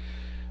it, and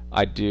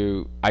I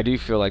do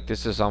feel like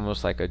this is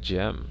almost like a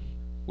gym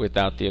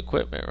without the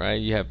equipment, right?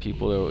 You have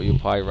people that you'll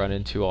probably run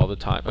into all the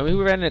time. I mean,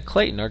 we ran into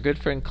Clayton, our good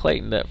friend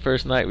Clayton, that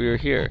first night we were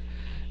here.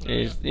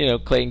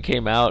 And Clayton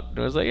came out and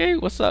was like, "Hey,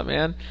 what's up,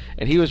 man?"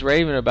 And he was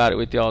raving about it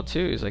with y'all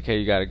too. He's like, "Hey,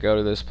 you got to go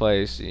to this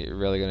place. You're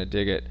really gonna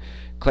dig it."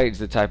 Clayton's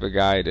the type of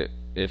guy that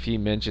if he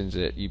mentions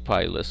it, you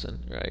probably listen,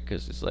 right?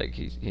 Because it's like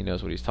he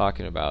knows what he's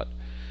talking about.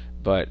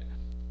 But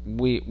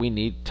we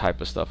need type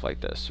of stuff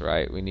like this,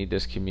 right? We need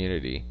this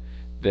community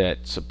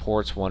that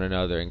supports one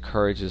another,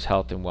 encourages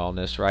health and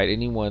wellness, right?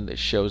 Anyone that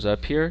shows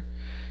up here,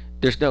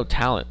 there's no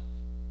talent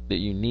that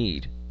you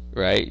need,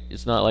 right?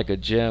 It's not like a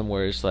gym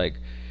where it's like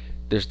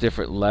there's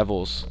different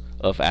levels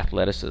of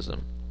athleticism,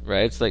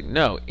 right? It's like,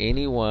 no,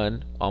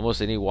 anyone,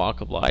 almost any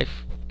walk of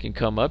life can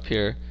come up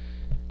here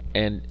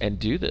and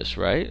do this,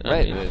 right?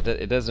 Right. I mean,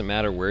 it doesn't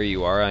matter where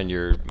you are on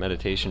your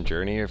meditation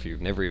journey, or if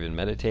you've never even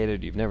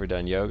meditated, you've never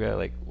done yoga.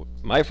 Like,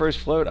 my first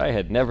float, I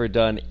had never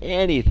done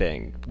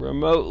anything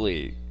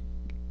remotely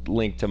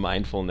linked to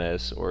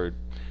mindfulness or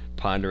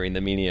pondering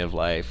the meaning of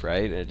life,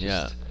 right? It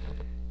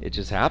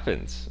just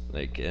happens.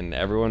 Like, and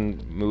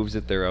everyone moves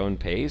at their own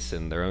pace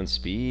and their own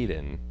speed,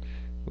 and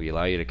we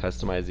allow you to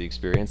customize the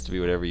experience to be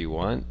whatever you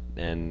want.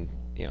 And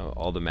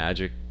all the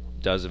magic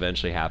does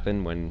eventually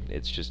happen when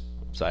it's just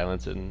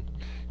silence and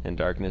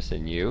darkness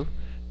in you.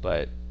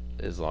 But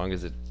as long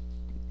as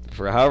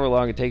for however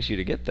long it takes you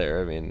to get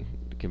there, I mean,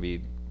 it can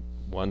be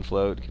 1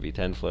 float, it could be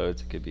 10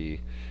 floats, it could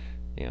be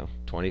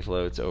 20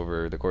 floats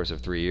over the course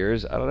of 3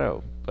 years. I don't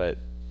know, but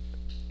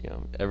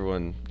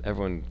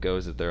everyone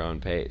goes at their own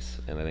pace,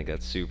 and I think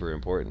that's super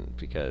important,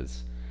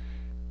 because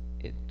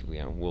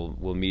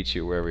we'll meet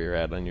you wherever you're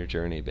at on your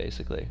journey,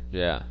 basically.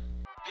 Yeah.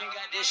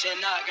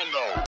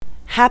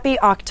 Happy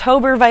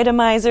October,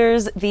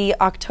 Vitamizers. The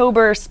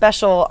October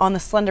special on the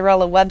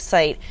Slenderella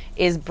website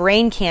is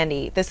Brain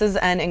Candy. This is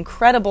an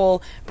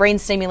incredible brain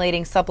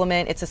stimulating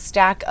supplement. It's a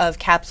stack of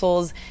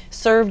capsules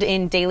served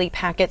in daily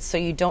packets, so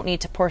you don't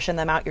need to portion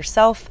them out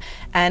yourself.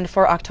 And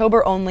for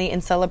October only,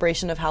 in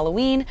celebration of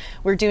Halloween,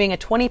 we're doing a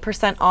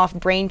 20% off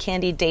Brain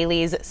Candy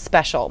Dailies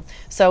special.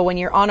 So when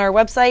you're on our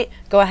website,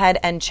 go ahead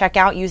and check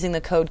out using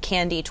the code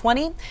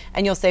CANDY20,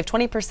 and you'll save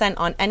 20%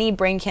 on any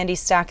Brain Candy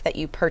stack that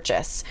you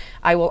purchase.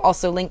 I will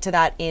also link to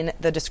that in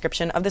the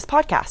description of this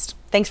podcast.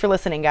 Thanks for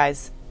listening,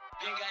 guys.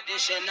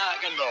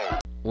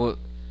 Well,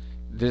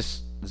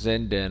 this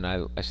Zen Den,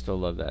 I still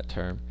love that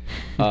term.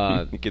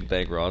 You can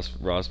thank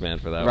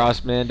Rossman for that.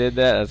 Rossman did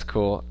that. That's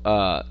cool.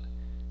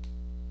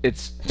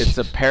 It's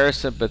a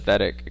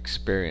parasympathetic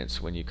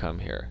experience when you come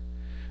here,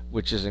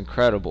 which is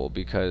incredible,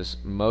 because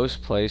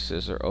most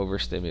places are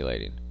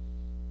overstimulating,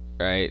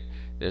 right?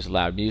 There's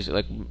loud music.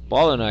 Like,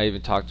 Ball and I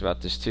even talked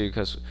about this too,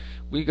 because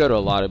we go to a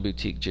lot of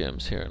boutique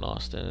gyms here in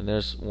Austin, and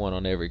there's one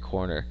on every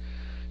corner.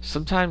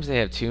 Sometimes they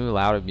have too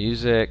loud of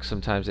music.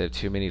 Sometimes they have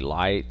too many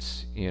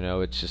lights.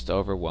 It's just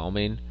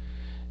overwhelming.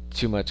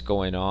 Too much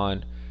going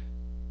on.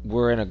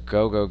 We're in a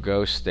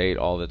go state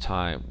all the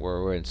time,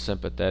 where we're in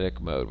sympathetic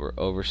mode. We're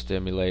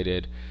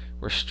overstimulated.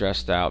 We're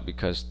stressed out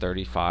because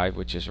 35,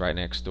 which is right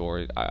next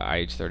door,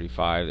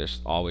 IH35,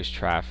 there's always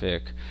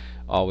traffic,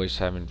 always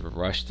having to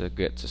rush to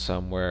get to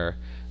somewhere.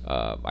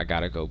 I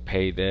gotta go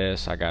pay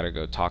this, I gotta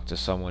go talk to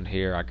someone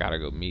here, I gotta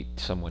go meet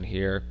someone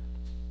here.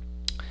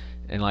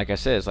 And like I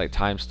said, it's like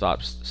time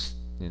stops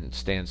and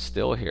stands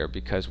still here,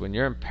 because when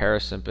you're in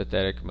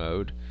parasympathetic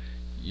mode,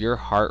 your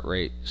heart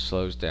rate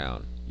slows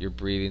down, your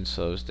breathing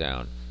slows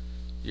down,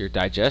 your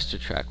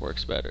digestive tract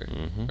works better,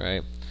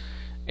 right?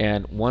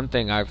 And one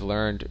thing I've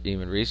learned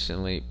even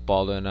recently,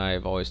 Baldo and I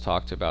have always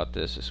talked about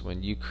this, is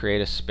when you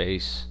create a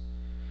space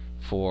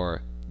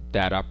for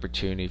that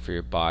opportunity for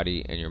your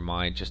body and your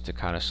mind just to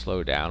kind of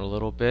slow down a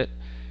little bit,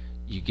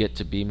 you get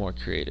to be more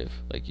creative.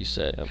 Like you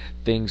said, Yep.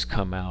 things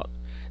come out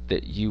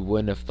that you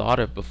wouldn't have thought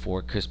of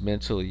before because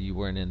mentally you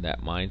weren't in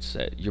that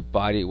mindset. Your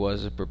body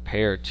wasn't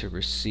prepared to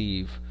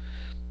receive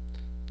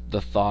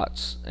the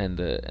thoughts and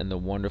the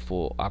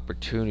wonderful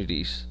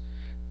opportunities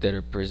that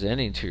are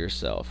presenting to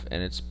yourself.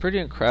 And it's pretty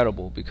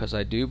incredible because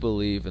I do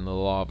believe in the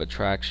law of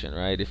attraction,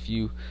 right? If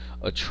you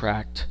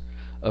attract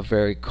a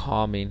very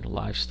calming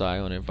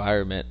lifestyle and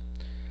environment,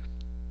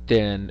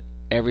 then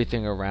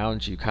everything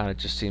around you kind of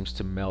just seems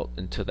to melt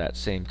into that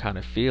same kind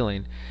of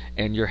feeling,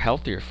 and you're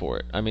healthier for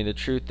it. I mean, the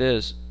truth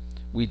is,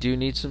 we do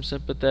need some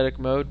sympathetic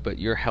mode, but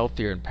you're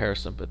healthier in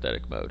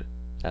parasympathetic mode.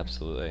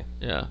 Absolutely.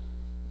 Yeah.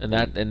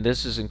 And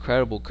this is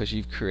incredible because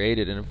you've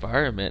created an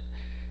environment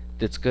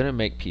that's going to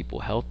make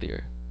people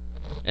healthier.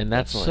 And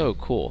that's Definitely.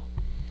 so cool.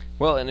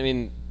 Well, and I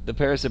mean, the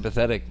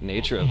parasympathetic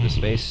nature of the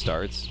space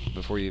starts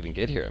before you even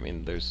get here. I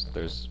mean,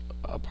 there's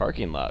a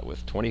parking lot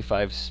with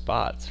 25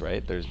 spots,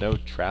 right? There's no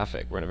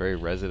traffic. We're in a very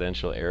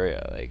residential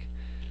area. Like,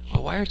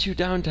 oh, why aren't you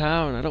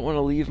downtown? I don't want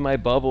to leave my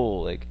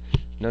bubble. Like,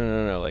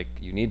 no. Like,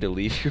 you need to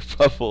leave your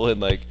bubble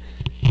and, like,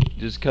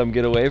 just come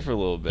get away for a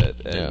little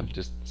bit and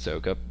just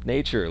soak up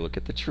nature, look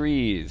at the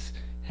trees,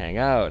 hang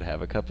out,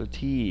 have a cup of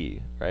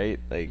tea, right?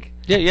 Like,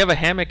 Yeah, you have a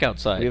hammock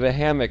outside. we have a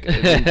hammock.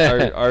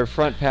 Our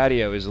front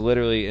patio is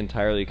literally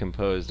entirely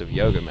composed of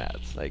yoga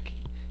mats. Like,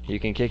 you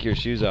can kick your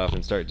shoes off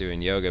and start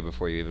doing yoga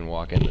before you even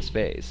walk in the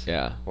space.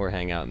 Yeah. Or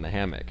hang out in the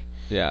hammock.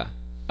 Yeah.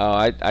 Oh,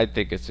 I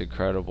think it's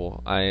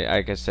incredible.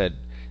 Like I said,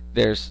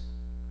 there's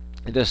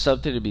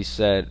something to be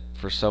said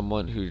for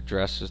someone who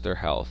addresses their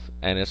health,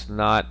 and it's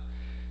not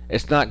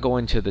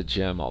going to the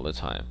gym all the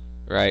time,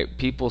 right?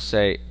 People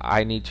say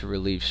I need to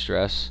relieve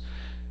stress,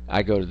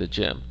 I go to the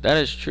gym. That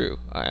is true.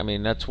 I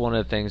mean, that's one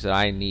of the things that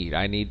I need.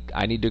 I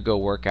need to go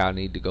work out, I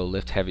need to go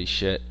lift heavy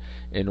shit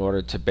in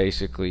order to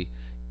basically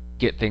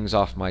get things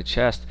off my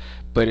chest,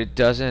 but it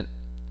doesn't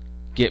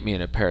get me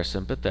in a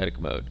parasympathetic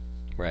mode.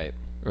 Right.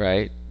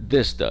 Right?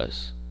 This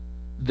does.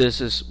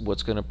 This is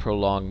what's going to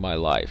prolong my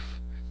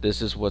life.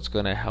 This is what's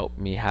going to help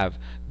me have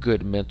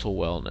good mental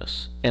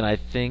wellness. And I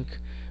think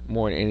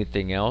more than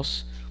anything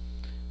else,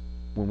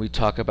 when we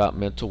talk about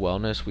mental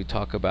wellness, we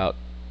talk about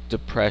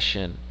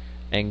depression,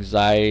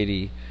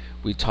 anxiety,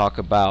 we talk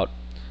about,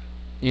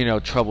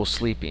 trouble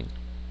sleeping,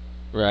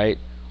 right?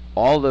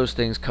 All those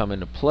things come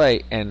into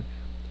play, and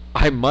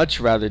I much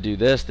rather do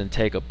this than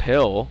take a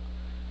pill,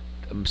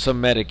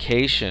 some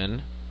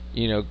medication.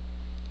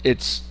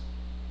 It's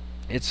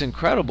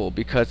incredible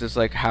because it's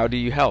like, how do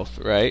you health,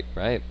 right?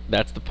 Right.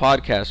 That's the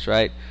podcast,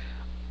 right?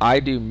 I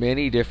do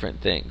many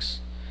different things,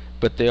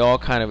 but they all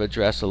kind of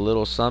address a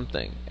little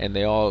something, and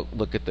they all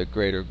look at the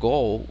greater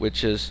goal,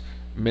 which is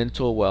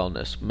mental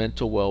wellness,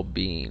 mental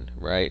well-being,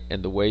 right?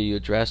 And the way you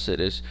address it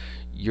is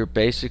you're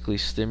basically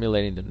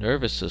stimulating the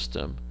nervous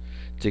system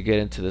to get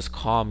into this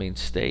calming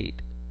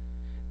state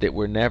that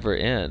we're never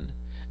in.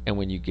 And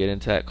when you get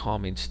into that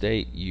calming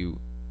state, you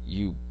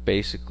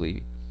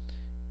basically,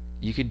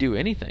 you can do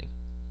anything.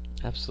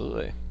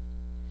 Absolutely.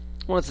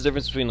 Well, it's the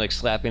difference between, like,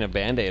 slapping a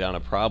Band-Aid on a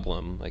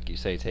problem, like you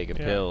say, take a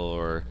pill,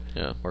 or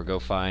go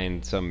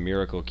find some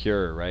miracle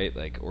cure, right?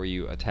 Like, or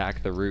you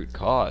attack the root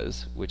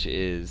cause, which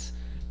is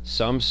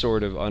some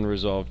sort of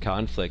unresolved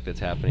conflict that's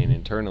happening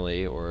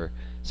internally, or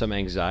some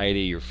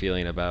anxiety you're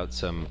feeling about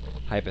some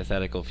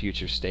hypothetical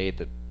future state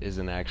that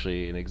isn't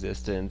actually in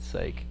existence.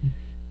 Like,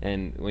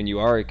 and when you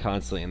are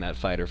constantly in that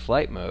fight or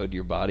flight mode,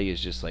 your body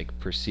is just, like,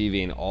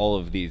 perceiving all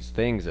of these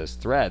things as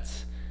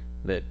threats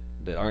that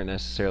aren't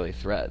necessarily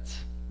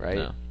threats, right?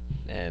 No.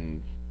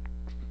 And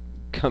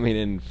coming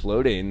in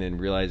floating and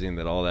realizing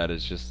that all that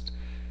is just,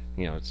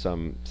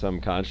 some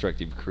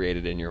construct you've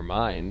created in your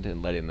mind,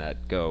 and letting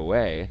that go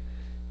away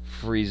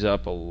frees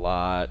up a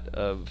lot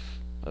of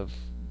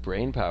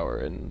brain power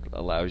and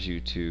allows you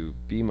to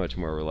be much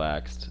more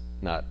relaxed,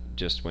 not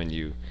just when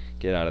you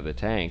get out of the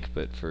tank,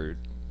 but for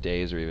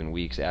days or even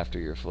weeks after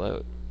your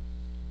float.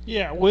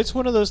 Yeah, well, it's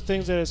one of those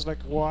things that it's like,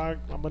 well,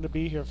 I'm going to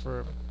be here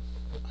for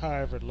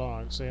however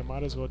long, so you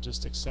might as well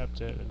just accept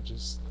it and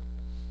just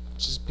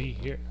be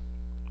here.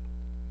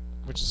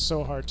 Which is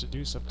so hard to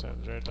do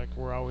sometimes, right? Like,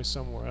 we're always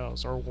somewhere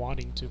else, or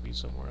wanting to be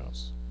somewhere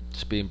else.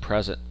 Just being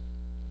present.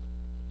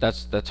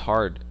 That's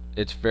hard.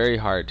 It's very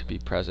hard to be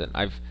present.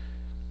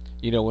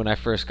 When I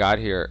first got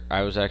here,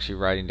 I was actually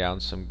writing down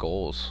some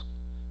goals.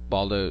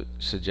 Baldo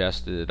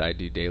suggested that I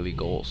do daily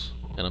goals,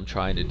 and I'm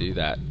trying to do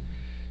that.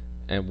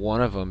 And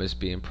one of them is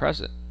being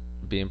present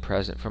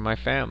for my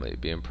family,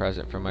 being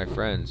present for my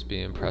friends,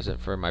 being present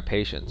for my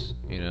patients.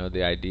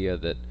 The idea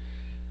that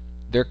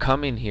they're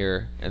coming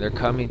here and they're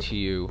coming to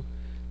you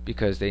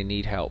because they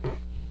need help,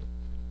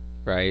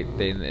 right?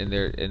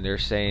 They're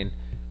saying,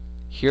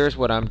 here's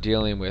what I'm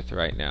dealing with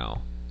right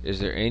now. Is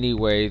there any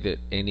way that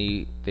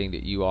anything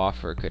that you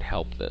offer could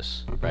help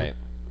this? Right.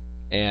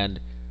 And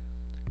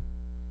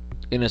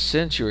in a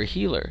sense, you're a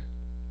healer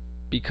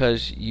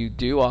because you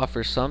do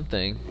offer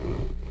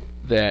something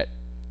that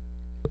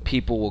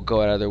people will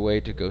go out of their way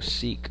to go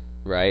seek,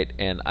 right?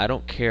 And I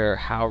don't care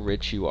how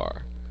rich you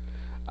are.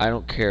 I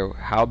don't care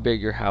how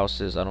big your house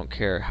is. I don't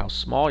care how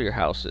small your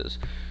house is.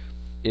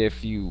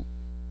 If you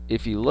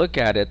look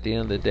at the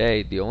end of the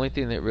day, the only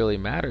thing that really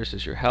matters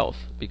is your health.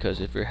 Because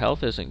if your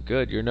health isn't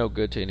good, you're no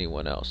good to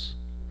anyone else.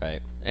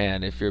 Right.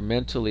 And if you're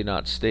mentally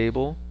not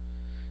stable,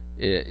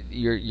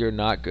 you're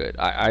not good.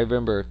 I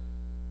remember,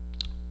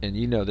 and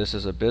you know this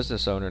as a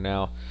business owner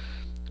now,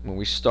 when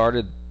we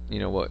started,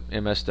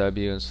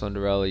 MSW and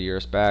Slenderella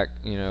years back,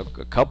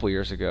 a couple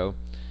years ago,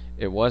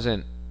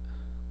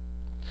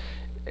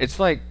 it's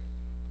like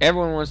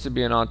everyone wants to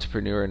be an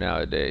entrepreneur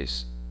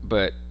nowadays,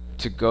 but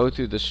to go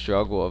through the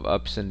struggle of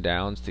ups and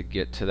downs to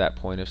get to that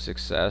point of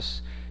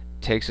success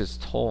takes its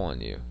toll on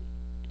you.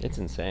 It's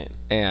insane.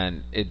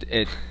 And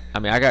I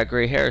mean, I got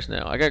gray hairs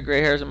now. I got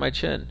gray hairs on my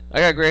chin. I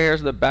got gray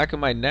hairs on the back of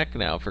my neck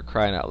now, for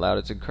crying out loud.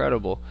 It's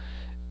incredible.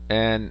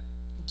 And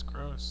It's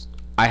gross.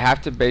 I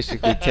have to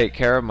basically take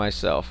care of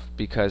myself,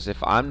 because if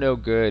I'm no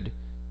good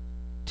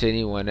to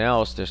anyone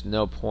else, there's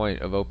no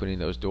point of opening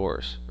those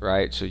doors,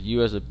 right? So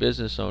you as a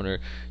business owner,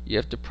 you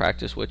have to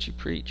practice what you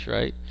preach,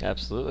 right?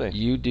 Absolutely.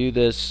 You do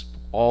this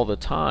all the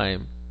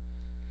time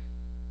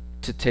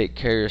to take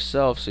care of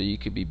yourself so you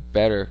could be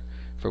better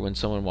for when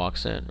someone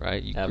walks in,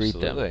 right? You greet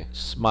Absolutely. them,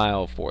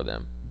 smile for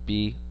them,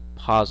 be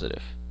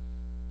positive,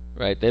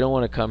 right? They don't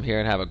want to come here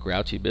and have a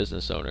grouchy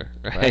business owner,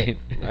 right?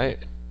 Right.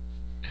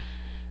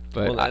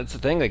 But Well, that's the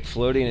thing. Like,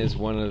 floating is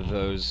one of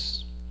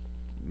those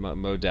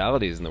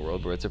modalities in the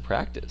world where it's a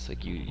practice.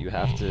 Like, you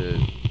have to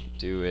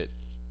do it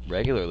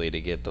regularly to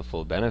get the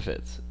full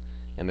benefits.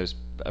 And there's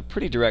a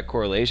pretty direct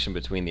correlation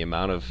between the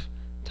amount of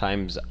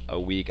times a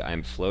week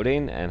I'm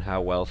floating and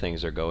how well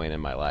things are going in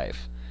my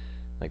life.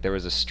 Like, there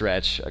was a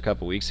stretch a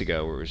couple weeks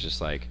ago where it was just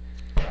like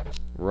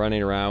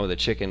running around with a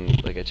chicken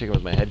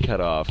with my head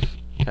cut off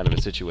kind of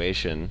a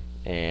situation.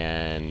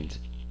 And,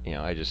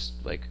 I just,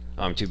 like,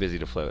 oh, I'm too busy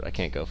to float. I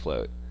can't go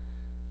float.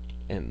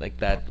 And, like,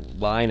 that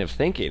line of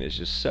thinking is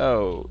just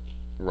so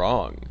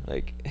wrong.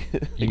 Like,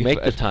 You like,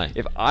 make the time.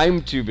 If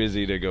I'm too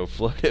busy to go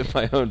float at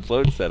my own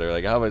float center,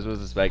 like, how am I supposed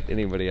to expect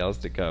anybody else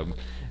to come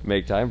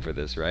make time for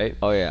this, right?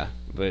 oh yeah,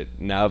 But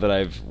now that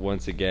I've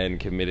once again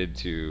committed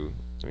to,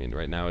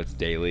 right now it's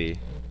daily.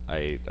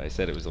 I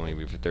said it was only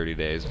going to be for 30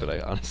 days, but I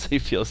honestly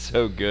feel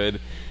so good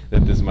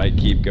that this might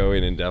keep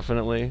going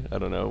indefinitely. I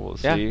don't know. We'll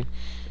Yeah. see.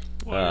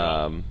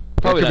 Well,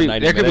 Probably There could not be-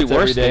 90 there could be minutes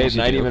every worse day. things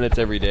you 90 do. minutes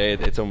every day.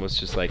 It's almost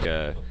just like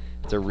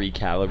it's a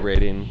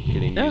recalibrating,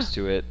 getting Yeah. used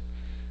to it.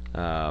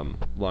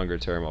 Longer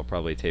term, I'll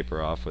probably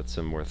taper off with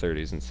some more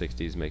 30s and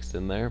 60s mixed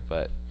in there.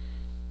 But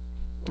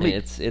I mean,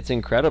 it's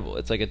incredible.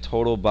 It's like a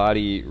total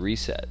body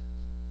reset.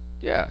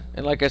 yeah.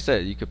 And like I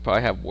said, you could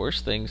probably have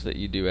worse things that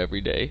you do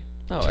every day.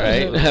 Oh, Right?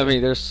 absolutely. I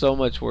mean, there's so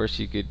much worse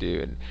you could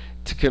do,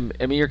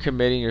 and you're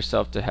committing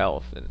yourself to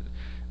health. And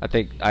I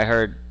think I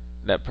heard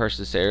that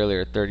person say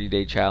earlier,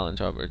 30-day challenge,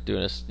 or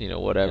doing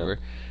whatever.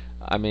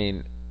 I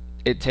mean,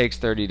 it takes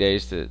 30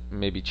 days to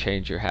maybe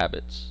change your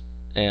habits,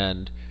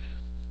 and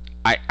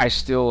I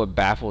still am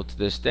baffled to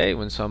this day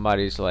when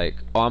somebody's like,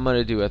 "Oh, I'm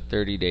gonna do a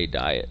 30-day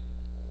diet."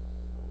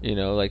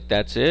 Like,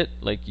 that's it.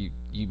 Like,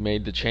 you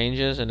made the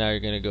changes and now you're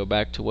going to go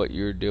back to what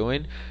you're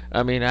doing.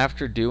 I mean,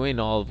 after doing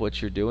all of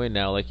what you're doing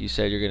now, like you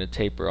said, you're going to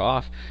taper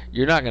off.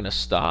 You're not going to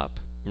stop.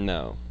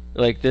 No.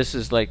 Like, this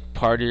is like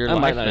part of your I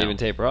life might not now. even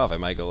taper off. I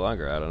might go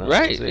longer. I don't know.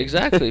 Right, We'll see.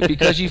 exactly.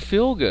 Because you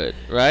feel good,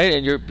 right?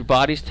 And your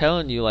body's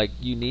telling you, like,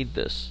 you need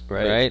this,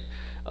 Right.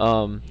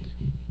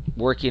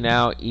 Working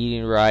out,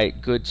 eating right,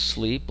 good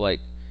sleep. Like,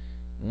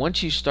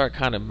 once you start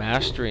kind of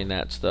mastering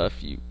that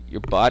stuff, your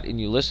body, and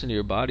you listen to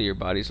your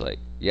body's like,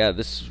 yeah,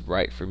 this is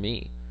right for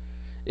me.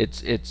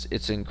 It's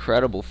an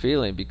incredible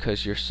feeling,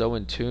 because you're so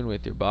in tune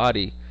with your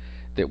body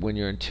that when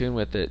you're in tune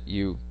with it,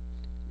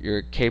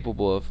 you're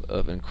capable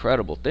of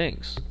incredible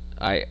things.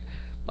 I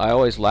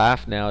always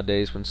laugh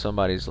nowadays when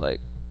somebody's like,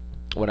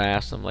 when I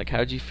ask them, like,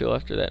 how'd you feel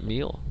after that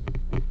meal?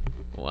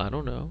 Well, I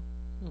don't know.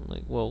 I'm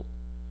like, well,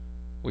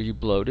 were you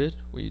bloated?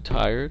 Were you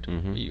tired?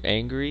 Mhm. Were you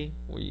angry?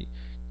 Did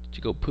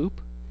you go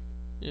poop?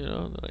 They're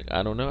like,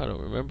 I don't know, I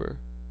don't remember.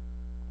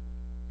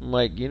 I'm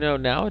like,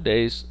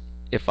 nowadays,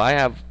 if I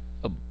have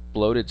a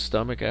bloated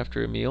stomach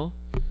after a meal,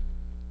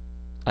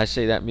 I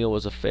say that meal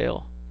was a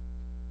fail,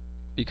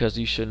 because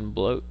you shouldn't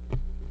bloat.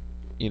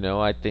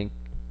 I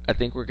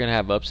think we're gonna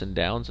have ups and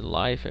downs in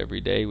life. Every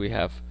day we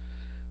have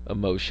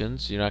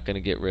emotions. You're not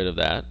gonna get rid of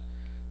that.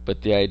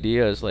 But the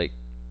idea is, like,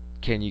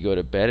 can you go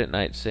to bed at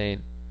night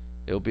saying,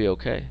 it'll be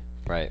okay.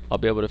 Right. I'll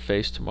be able to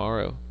face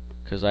tomorrow,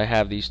 because I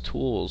have these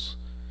tools,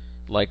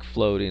 like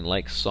floating,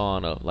 like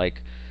sauna,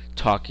 like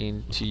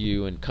talking to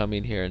you and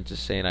coming here and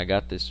just saying I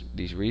got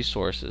these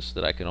resources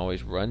that I can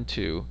always run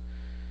to,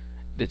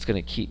 that's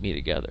going to keep me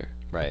together.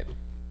 Right.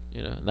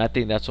 And I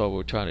think that's what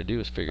we're trying to do,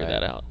 is figure Right.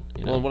 that out.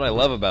 Well, what I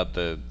love about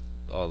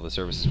all the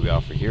services we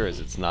offer here is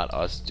it's not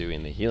us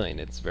doing the healing.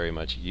 It's very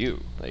much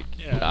you. Like,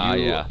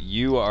 Yeah.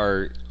 you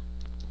are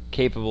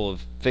capable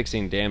of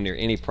fixing damn near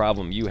any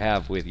problem you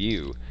have with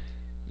you.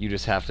 You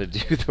just have to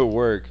do the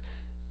work.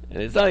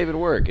 And it's not even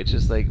work. It's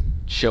just like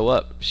show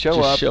up, show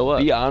Just up, show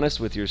up. be honest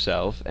with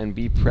yourself, and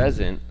be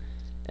present,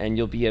 and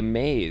you'll be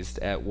amazed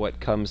at what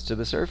comes to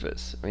the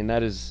surface. I mean,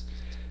 that is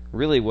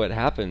really what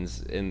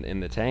happens in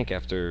the tank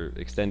after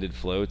extended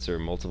floats or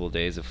multiple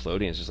days of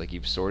floating. It's just like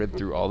you've sorted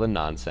through all the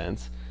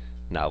nonsense.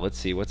 Now let's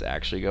see what's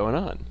actually going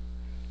on.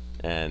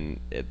 And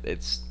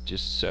it's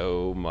just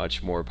so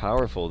much more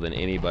powerful than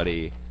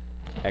anybody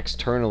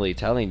externally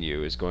telling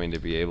you is going to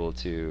be able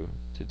to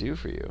do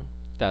for you.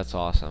 That's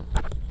awesome.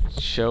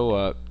 Show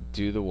up,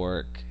 do the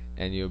work,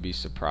 and you'll be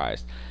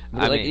surprised.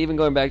 But like, even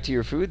going back to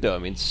your food, though, I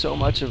mean, so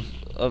much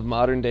of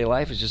modern day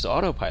life is just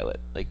autopilot.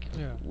 Like,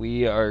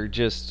 we are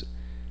just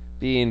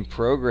being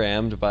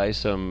programmed by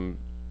some,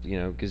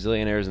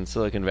 gazillionaires in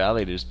Silicon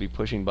Valley to just be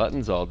pushing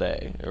buttons all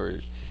day,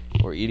 or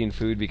eating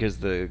food because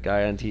the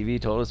guy on TV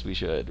told us we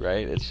should,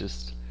 right? It's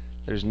just,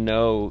 there's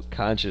no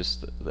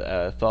conscious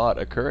thought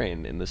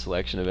occurring in the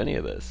selection of any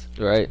of this.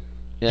 Right.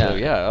 Yeah.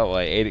 So,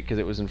 I ate it because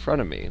it was in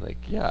front of me. Like,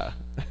 yeah.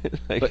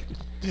 Dude,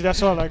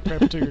 that's all like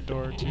prep to your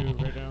door too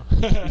right now.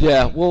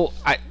 Yeah. Well,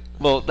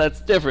 Well, that's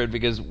different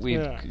because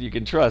you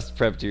can trust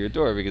prep to your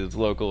door because it's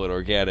local and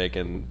organic,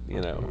 and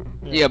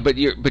Yeah, but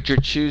you're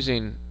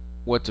choosing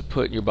what to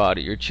put in your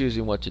body. You're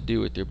choosing what to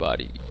do with your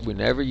body.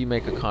 Whenever you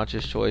make a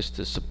conscious choice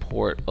to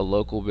support a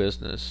local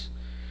business,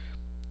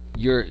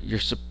 you're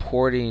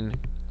supporting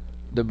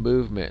the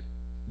movement,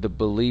 the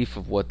belief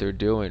of what they're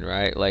doing,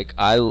 right? Like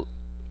I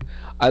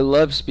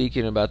love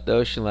speaking about the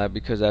Ocean Lab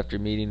because after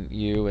meeting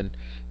you and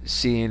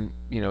seeing,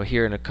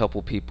 hearing a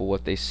couple people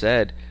what they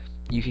said,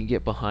 you can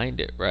get behind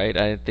it, right?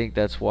 I think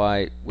that's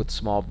why with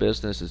small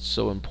business it's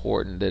so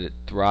important that it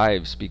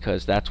thrives,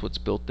 because that's what's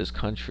built this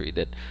country,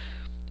 that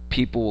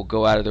people will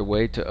go out of their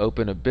way to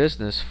open a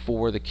business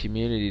for the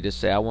community to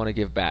say, I want to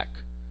give back.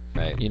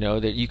 Right.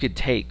 That you could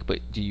take,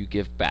 but do you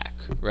give back,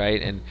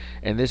 right?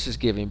 And this is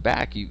giving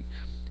back.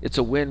 It's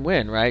a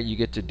win-win, right? You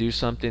get to do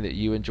something that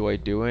you enjoy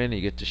doing.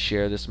 You get to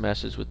share this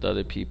message with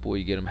other people.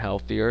 You get them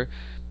healthier.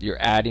 You're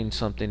adding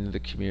something to the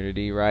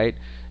community, right?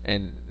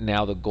 And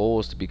now the goal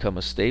is to become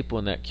a staple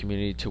in that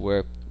community, to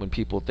where when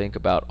people think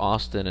about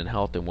Austin and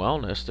health and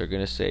wellness, they're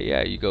going to say,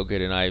 yeah, you go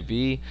get an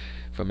IV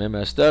from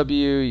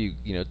MSW,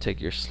 you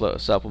take your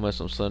supplements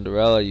from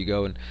Slenderella,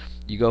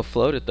 you go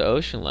float at the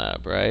Ocean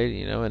Lab,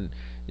 right?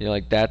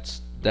 Like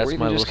that's or my even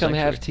little just come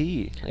sanctuary. have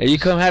tea. Yeah, you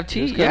come have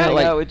tea. Just come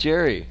hang out with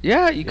Jerry.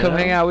 Yeah, you come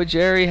hang out with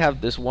Jerry. Have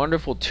this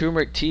wonderful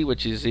turmeric tea,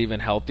 which is even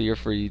healthier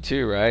for you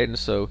too, right? And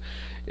so,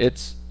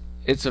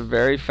 it's a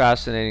very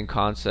fascinating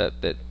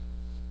concept that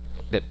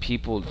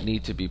people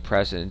need to be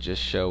present and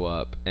just show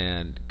up.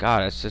 And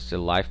God, that's just a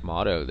life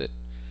motto that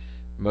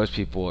most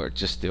people are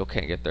just still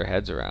can't get their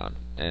heads around.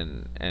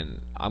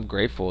 And I'm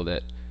grateful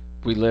that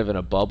we live in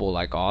a bubble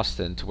like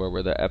Austin, to where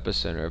we're the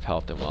epicenter of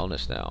health and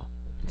wellness now.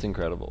 It's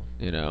incredible.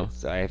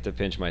 I have to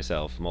pinch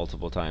myself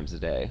multiple times a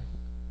day.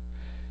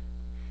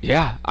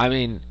 Yeah, I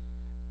mean,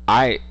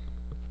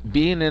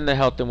 being in the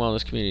health and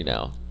wellness community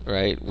now,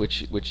 right?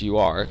 Which you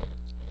are.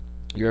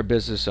 You're a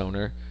business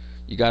owner.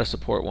 You got to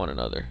support one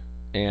another.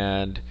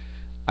 And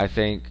I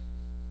think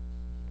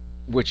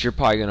what you're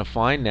probably going to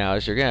find now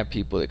is you're going to have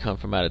people that come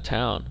from out of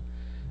town,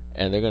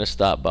 and they're going to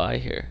stop by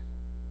here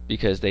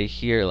because they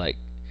hear, like,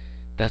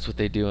 that's what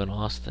they do in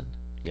Austin.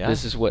 Yeah.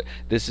 This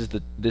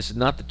is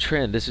not the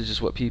trend. This is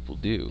just what people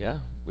do.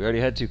 Yeah. We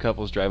already had 2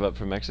 couples drive up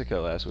from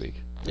Mexico last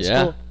week. That's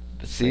cool.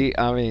 See,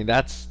 I mean,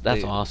 that's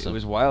awesome. It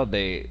was wild.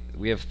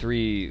 We have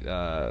 3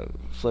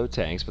 float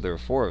tanks, but there were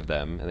 4 of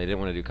them, and they didn't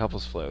want to do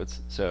couples floats.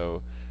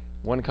 So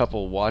one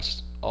couple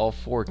watched all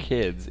 4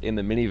 kids in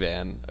the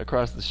minivan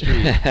across the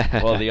street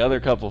while the other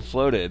couple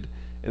floated,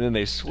 and then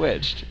they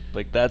switched.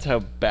 Like, that's how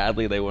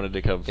badly they wanted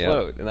to come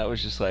float. And that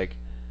was just like,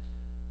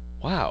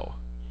 wow.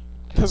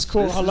 That's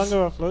cool. How long of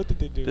a float did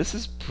they do? This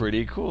is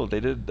pretty cool. They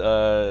did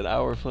an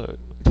hour float.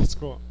 That's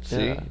cool.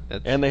 See?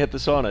 And they hit the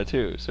sauna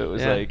too, so it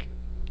was like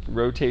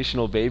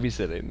rotational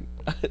babysitting.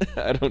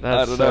 I don't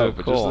know,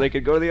 but just so they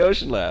could go to the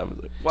Ocean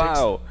Lab. Like,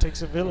 wow.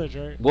 Takes a village,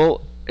 right?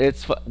 Well,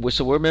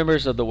 so we're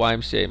members of the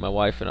YMCA. My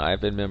wife and I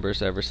have been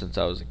members ever since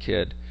I was a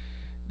kid.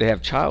 They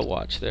have child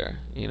watch there,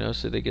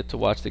 so they get to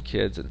watch the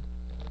kids. And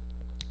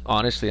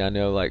honestly, I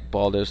know, like,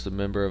 Baldo's the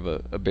member of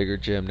a bigger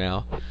gym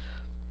now,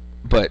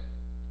 but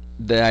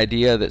the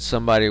idea that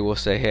somebody will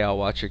say, hey, I'll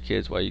watch your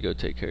kids while you go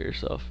take care of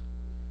yourself.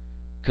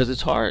 Because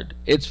it's hard.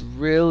 It's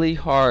really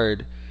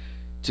hard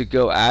to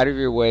go out of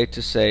your way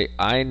to say,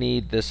 I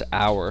need this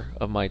hour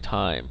of my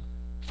time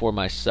for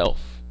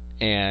myself.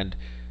 And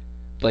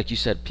like you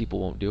said, people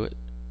won't do it.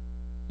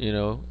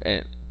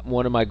 And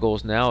one of my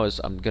goals now is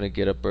I'm going to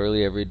get up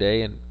early every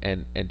day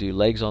and do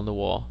legs on the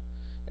wall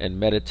and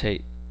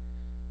meditate.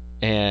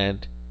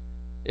 And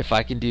if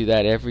I can do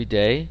that every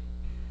day,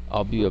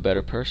 I'll be a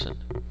better person.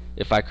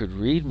 If I could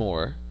read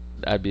more,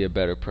 I'd be a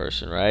better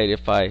person, right?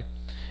 If I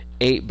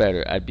ate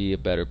better, I'd be a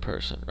better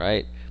person,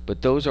 right?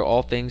 But those are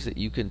all things that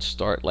you can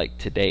start like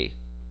today.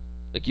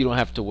 Like, you don't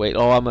have to wait,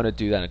 I'm going to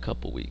do that in a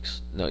couple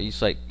weeks. No, you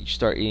start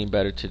eating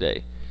better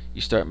today. You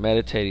start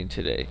meditating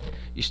today.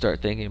 You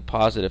start thinking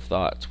positive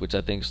thoughts, which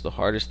I think is the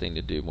hardest thing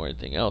to do more than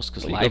anything else.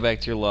 Because you go back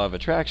to your law of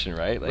attraction,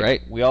 right? Like,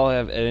 right. We all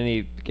have, at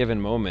any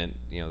given moment,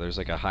 there's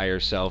like a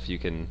higher self you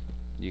can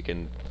You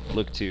can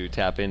look to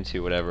tap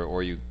into whatever,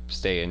 or you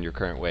stay in your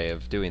current way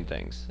of doing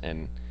things.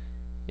 And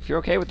if you're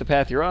okay with the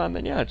path you're on,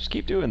 then yeah, just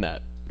keep doing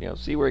that.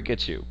 See where it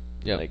gets you.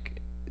 Yeah. Like,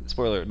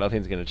 spoiler,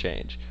 nothing's going to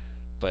change.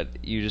 But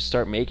you just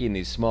start making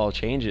these small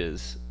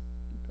changes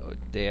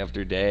day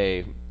after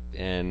day,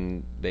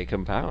 and they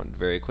compound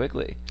very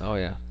quickly. Oh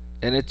yeah,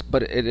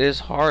 but it is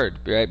hard,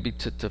 right?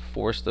 To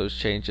force those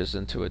changes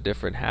into a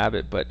different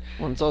habit. But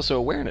Well, it's also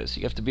awareness.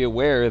 You have to be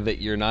aware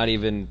that you're not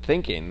even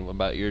thinking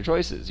about your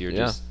choices. You're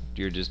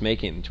just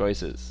making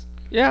choices.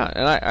 yeah,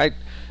 and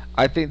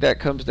I think that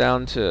comes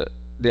down to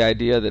the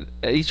idea that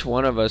each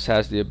one of us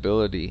has the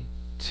ability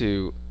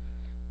to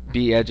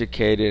be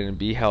educated and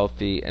be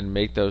healthy and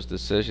make those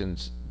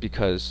decisions,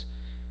 because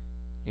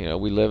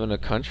we live in a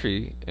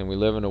country and we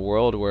live in a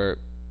world where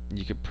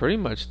you could pretty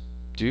much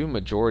do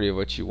majority of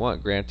what you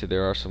want. Granted,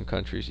 there are some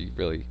countries you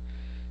really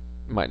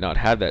might not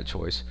have that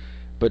choice,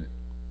 but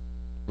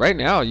right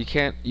now you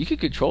can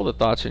control the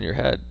thoughts in your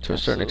head to a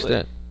certain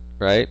extent,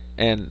 right?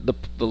 And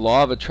the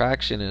law of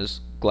attraction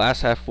is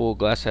glass half full,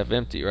 glass half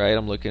empty, right?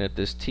 I'm looking at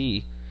this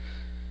tea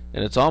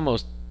and it's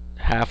almost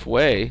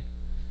halfway,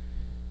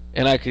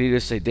 and I could either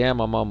say, damn,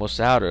 I'm almost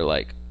out, or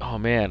like, oh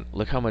man,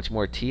 look how much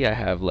more tea I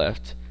have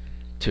left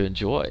to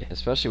enjoy.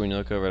 Especially when you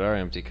look over at our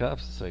empty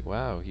cups, it's like,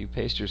 wow, you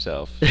paced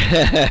yourself.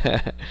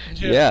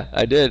 Yeah,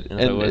 I did. And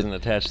if it wasn't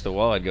attached to the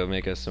wall, I'd go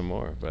make us some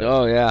more. But.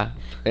 Oh yeah,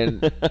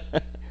 and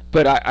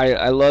but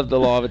I love the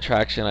law of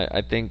attraction.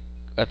 I think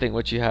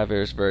what you have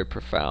here is very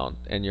profound,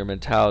 and your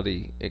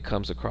mentality, it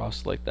comes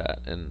across like that,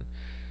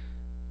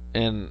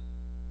 and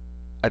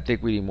I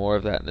think we need more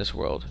of that in this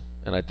world,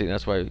 and I think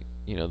that's why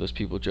those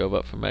people drove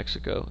up from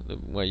Mexico.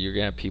 Why you're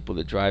gonna have people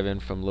that drive in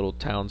from little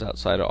towns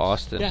outside of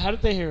Austin. Yeah, how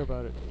did they hear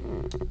about it?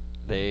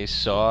 They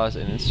saw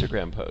an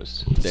Instagram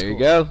post. There you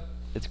go.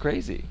 It's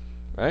crazy,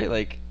 right?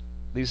 Like,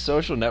 these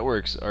social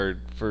networks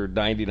are, for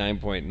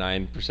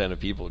 99.9% of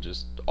people,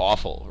 just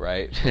awful,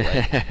 right?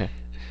 Like,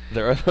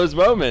 there are those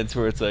moments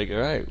where it's like, all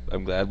right,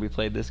 I'm glad we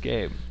played this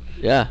game.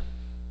 Yeah.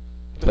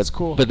 That's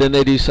cool. But then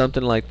they do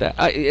something like that.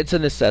 It's a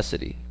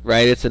necessity,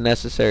 right? It's a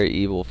necessary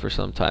evil for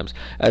sometimes.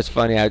 That's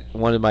funny.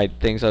 One of my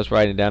things I was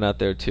writing down out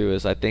there too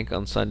is I think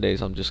on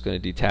Sundays I'm just going to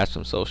detach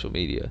from social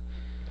media.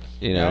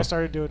 Yeah, I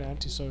started doing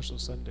antisocial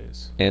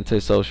Sundays.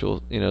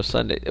 Antisocial,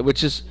 Sunday,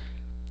 which is,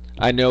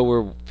 I know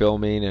we're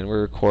filming and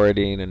we're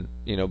recording and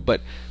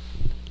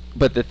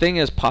but the thing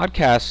is,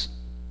 podcasts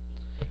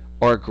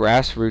are a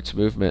grassroots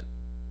movement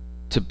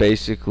to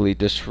basically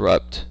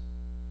disrupt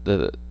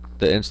the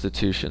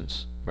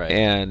institutions. Right.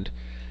 And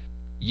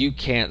you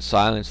can't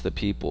silence the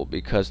people,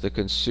 because the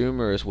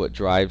consumer is what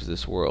drives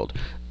this world.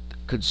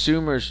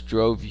 Consumers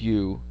drove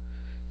you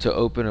to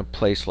open a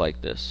place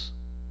like this,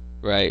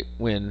 right?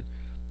 When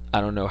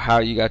I don't know how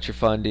you got your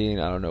funding,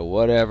 I don't know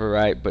whatever,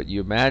 right? But you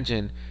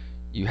imagine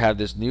you have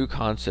this new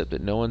concept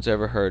that no one's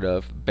ever heard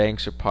of.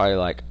 Banks are probably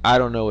like, I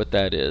don't know what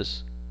that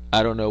is.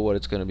 I don't know what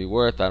it's going to be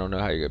worth. I don't know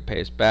how you're going to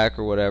pay us back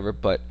or whatever.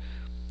 But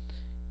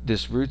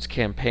this Roots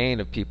campaign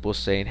of people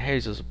saying, hey,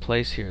 there's a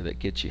place here that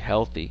gets you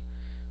healthy,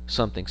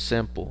 something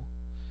simple.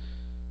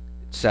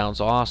 It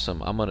sounds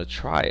awesome. I'm going to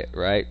try it,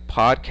 right?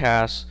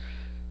 Podcasts,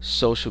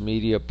 social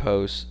media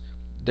posts,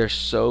 they're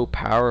so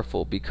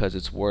powerful because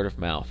it's word of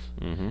mouth.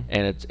 Mm-hmm.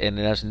 And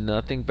there's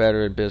nothing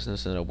better in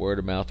business than a word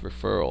of mouth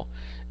referral.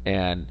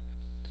 And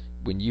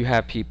when you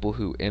have people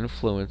who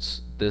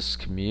influence this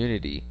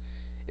community,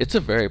 it's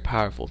a very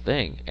powerful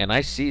thing. And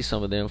I see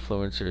some of the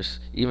influencers,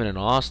 even in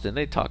Austin,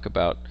 they talk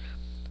about,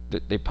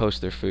 they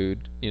post their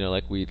food,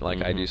 like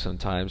mm-hmm. I do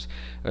sometimes,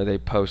 or they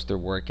post their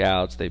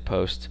workouts, they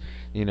post,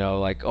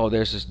 like, oh,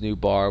 there's this new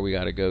bar we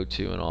got to go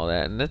to and all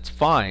that. And that's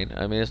fine.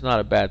 I mean, it's not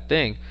a bad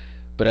thing.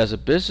 But as a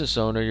business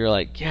owner, you're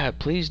like, yeah,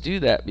 please do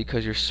that,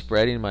 because you're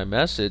spreading my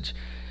message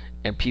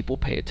and people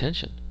pay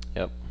attention.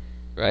 Yep.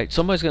 Right?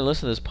 Somebody's going to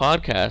listen to this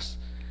podcast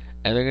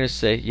and they're going to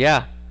say,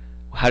 yeah,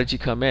 how did you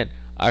come in?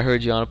 I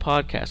heard you on a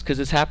podcast, because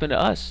it's happened to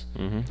us.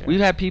 Mm-hmm. Yeah. We've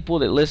had people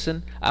that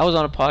listen. I was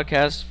on a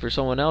podcast for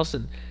someone else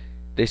and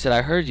they said,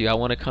 I heard you. I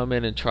want to come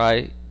in and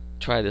try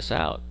this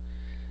out.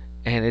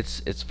 And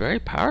it's very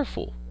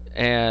powerful.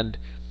 And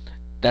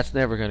that's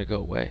never going to go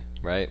away.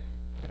 Right.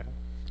 Yeah.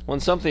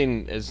 When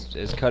something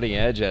as cutting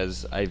edge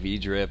as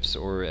IV drips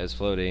or as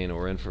floating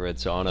or infrared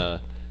sauna,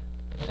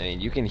 I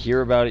mean, you can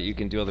hear about it, you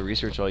can do all the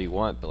research all you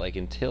want, but like,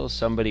 until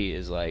somebody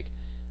is like,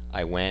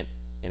 I went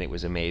and it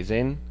was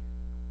amazing,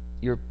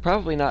 you're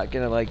probably not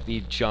going to like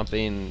be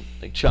chomping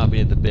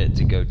at the bit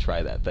to go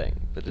try that thing.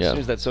 But as soon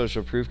as that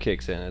social proof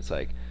kicks in, it's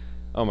like,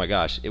 oh my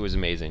gosh, it was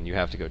amazing, you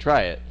have to go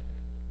try it.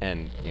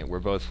 And we're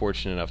both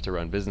fortunate enough to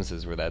run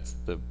businesses where that's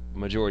the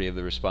majority of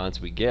the response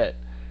we get.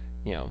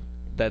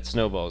 That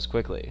snowballs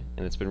quickly,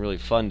 and it's been really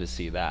fun to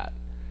see that.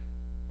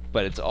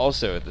 But it's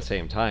also, at the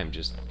same time,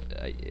 just,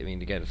 I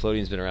mean, again,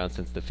 floating's been around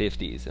since the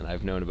 50s, and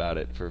I've known about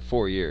it for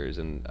 4 years,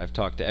 and I've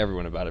talked to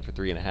everyone about it for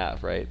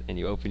 3.5, right? And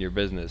you open your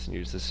business, and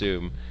you just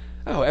assume,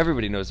 oh,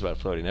 everybody knows about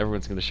floating,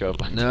 everyone's going to show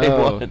up on day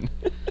one.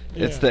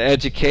 It's the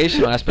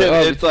educational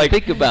aspect. It's like,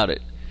 think about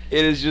it.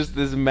 It is just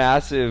this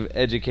massive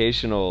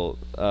educational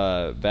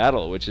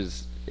battle, which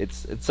is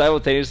it's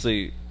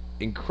simultaneously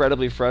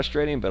incredibly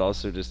frustrating, but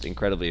also just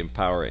incredibly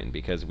empowering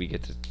because we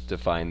get to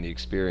define the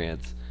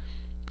experience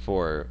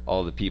for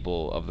all the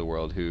people of the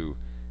world who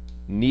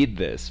need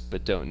this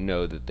but don't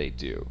know that they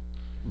do.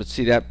 But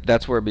see,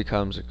 that's where it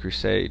becomes a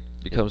crusade,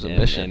 becomes a And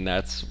mission.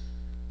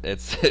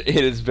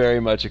 it is very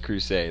much a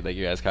crusade. Like,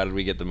 you ask, how did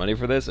we get the money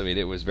for this? I mean,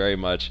 it was very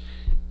much,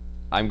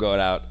 I'm going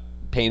out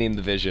painting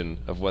the vision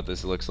of what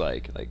this looks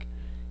like. Like,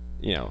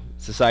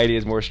 society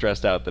is more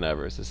stressed out than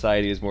ever.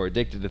 Society is more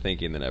addicted to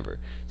thinking than ever.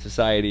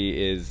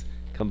 Society is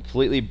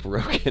completely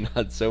broken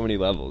on so many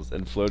levels,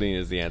 and floating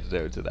is the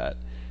antidote to that,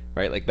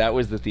 right? Like, that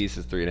was the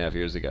thesis 3.5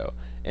 years ago,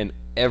 and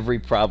every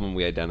problem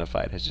we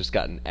identified has just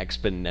gotten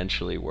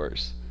exponentially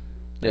worse.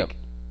 Yep. Like,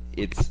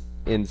 it's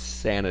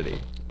insanity.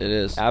 It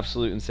is.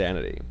 Absolute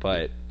insanity.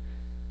 But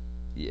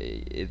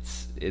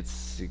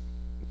it's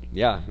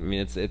yeah. I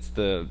mean, it's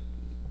the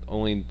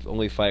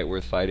only fight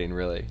worth fighting.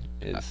 Really,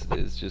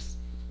 is just.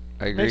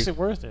 I agree. Makes it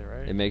worth it,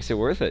 right? It makes it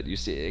worth it. You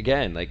see,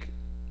 again, like,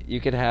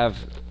 you could have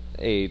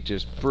a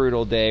just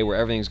brutal day where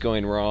everything's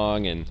going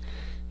wrong, and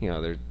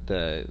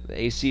the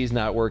AC is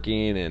not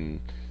working, and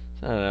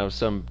I don't know,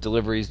 some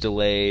delivery's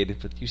delayed.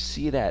 But you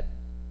see that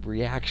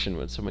reaction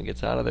when someone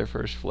gets out of their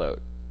first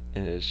float,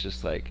 and it's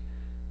just like,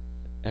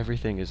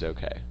 everything is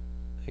okay.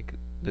 Like,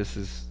 this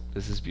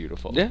is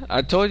beautiful. Yeah,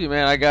 I told you,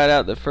 man. I got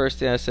out. The first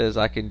thing I said is,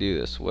 I can do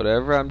this.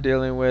 Whatever I'm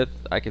dealing with,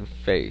 I can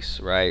face,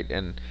 right?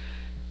 And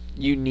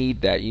you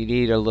need that. You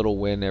need a little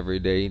win every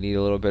day. You need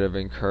a little bit of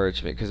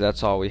encouragement, because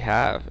that's all we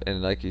have.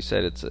 And like you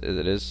said,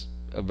 it is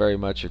very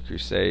much a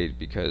crusade,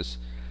 because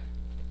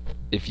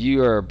if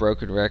you are a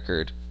broken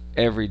record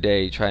every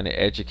day trying to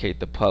educate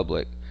the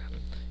public,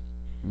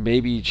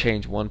 maybe you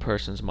change one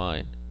person's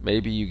mind.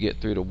 Maybe you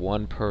get through to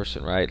one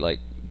person, right? Like,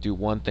 do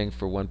one thing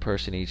for one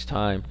person each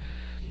time,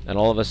 and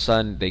all of a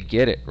sudden they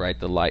get it, right?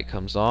 The light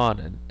comes on,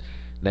 and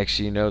next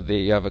thing you know,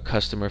 you have a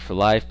customer for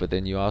life. But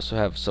then you also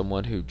have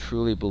someone who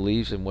truly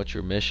believes in what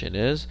your mission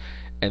is,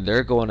 and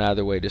they're going out of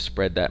their way to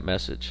spread that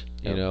message.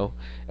 Yep.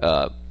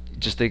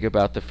 Just think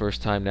about the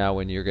first time now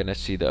when you're going to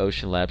see the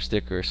Ocean Lab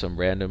sticker or some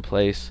random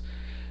place,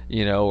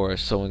 or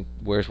someone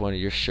wears one of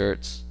your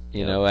shirts,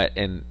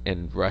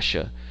 in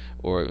Russia,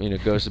 or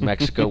goes to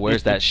Mexico,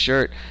 wears that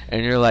shirt,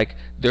 and you're like,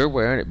 they're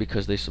wearing it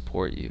because they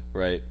support you,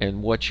 Right.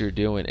 and what you're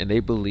doing, and they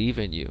believe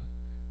in you.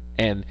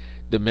 And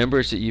the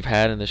members that you've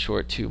had in the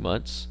short 2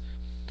 months,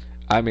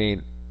 I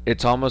mean,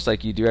 it's almost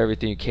like you do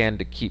everything you can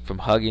to keep from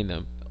hugging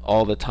them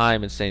all the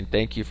time and saying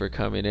thank you for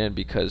coming in,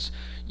 because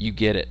you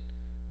get it,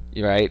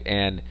 right?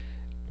 And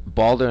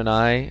Balder and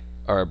I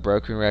are a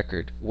broken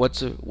record. Why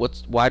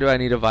do I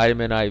need a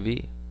vitamin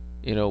IV?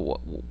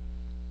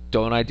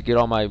 Don't I get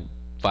all my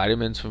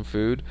vitamins from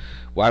food?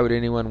 Why would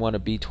anyone want a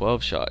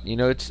B12 shot?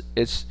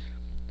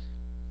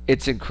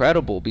 It's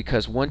incredible,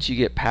 because once you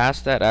get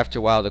past that, after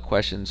a while the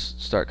questions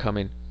start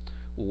coming.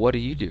 Well, what do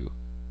you do?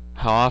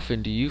 How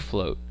often do you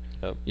float?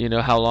 Yep.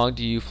 How long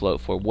do you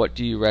float for? What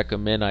do you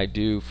recommend I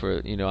do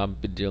for,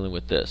 I've been dealing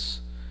with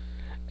this.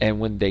 And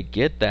when they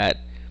get that,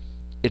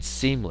 it's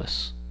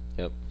seamless.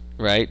 Yep.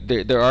 Right?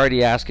 They're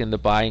already asking the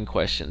buying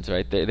questions,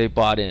 right? They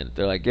bought in.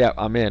 They're like, yeah,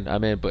 I'm in,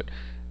 but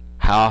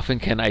how often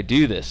can I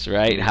do this,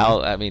 right?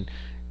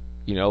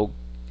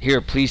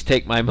 Here, please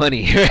take my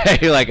money,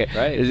 right? Right.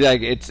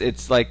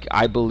 It's like,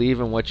 I believe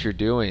in what you're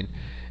doing,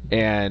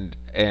 and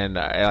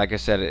like I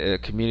said, a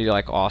community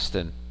like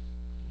Austin,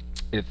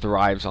 it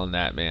thrives on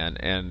that, man.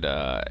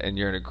 And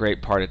you're in a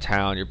great part of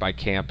town. You're by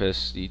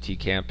campus, UT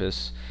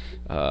campus.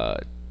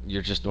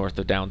 You're just north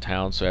of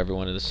downtown, so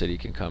everyone in the city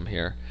can come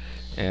here.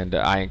 And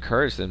I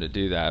encourage them to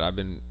do that.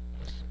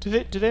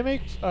 Do they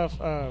make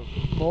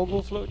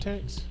mobile float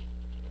tanks?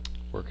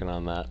 Working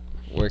on that.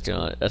 Working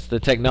on it. That's the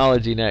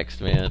technology next,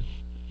 man.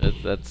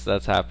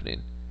 That's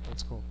happening.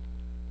 That's cool.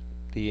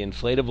 The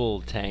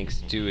inflatable tanks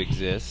do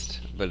exist,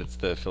 but it's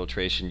the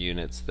filtration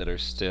units that are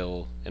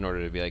still, in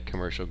order to be like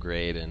commercial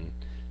grade and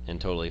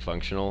totally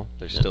functional,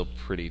 they're still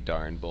pretty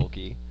darn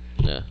bulky.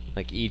 Yeah.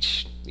 Like,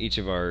 each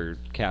of our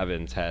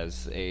cabins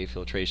has a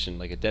filtration,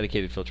 like a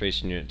dedicated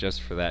filtration unit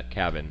just for that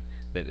cabin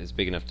that is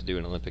big enough to do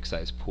an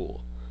Olympic-sized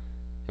pool.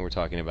 And we're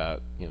talking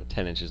about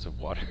 10 inches of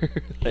water.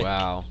 Like,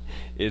 Wow.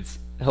 It's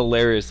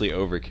hilariously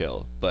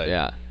overkill, but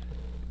Yeah.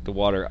 the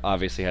water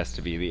obviously has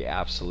to be the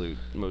absolute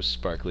most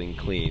sparkling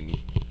clean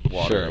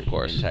water Sure, of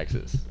course. in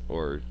Texas,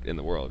 or in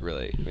the world,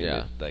 really. I mean,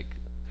 Yeah.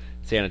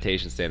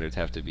 sanitation standards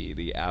have to be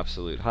the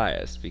absolute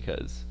highest,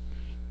 because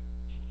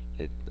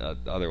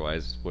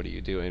otherwise, what are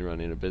you doing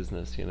running a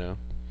business?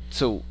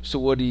 So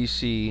what do you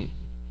see?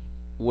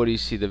 What do you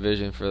see the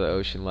vision for the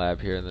Ocean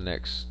Lab here in the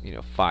next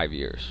 5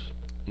 years?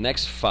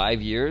 Next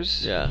 5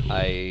 years, Yeah.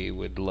 I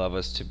would love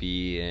us to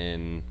be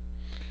in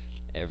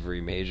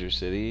every major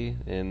city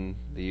in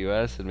the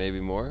U.S. and maybe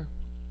more.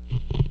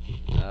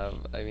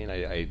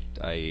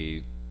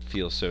 I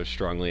feel so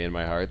strongly in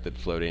my heart that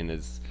floating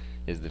is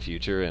the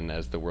future, and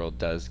as the world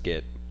does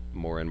get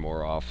more and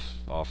more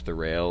off the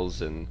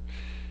rails, and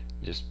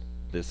just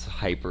this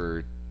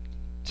hyper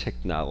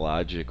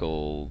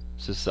technological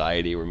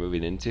society we're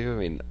moving into, I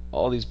mean,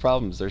 all these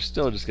problems are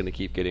still just going to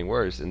keep getting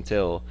worse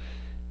until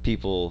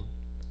people,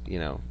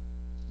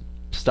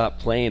 stop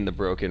playing the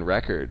broken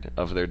record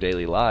of their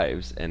daily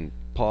lives and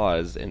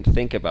pause and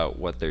think about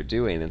what they're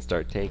doing and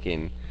start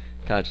taking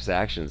conscious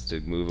actions to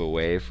move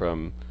away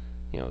from,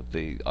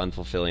 the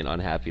unfulfilling,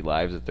 unhappy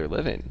lives that they're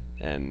living.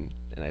 And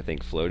I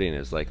think floating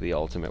is like the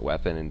ultimate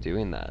weapon in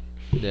doing that.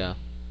 Yeah.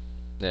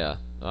 Yeah.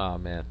 Oh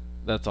man,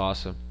 that's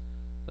awesome.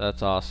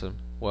 That's awesome.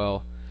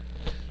 Well,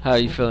 how are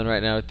you feeling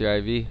right now with your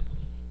IV?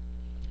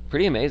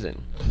 Pretty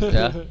amazing.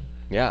 Yeah.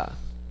 Yeah.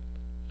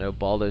 No,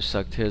 Baldo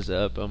sucked his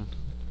up. I'm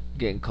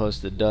getting close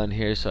to done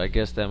here, so I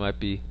guess that might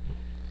be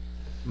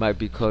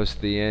close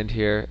to the end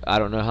here. I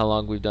don't know how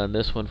long we've done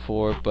this one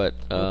for, but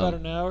about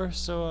an hour.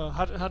 So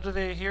how do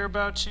they hear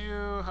about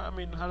you?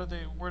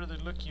 Where do they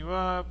look you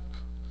up?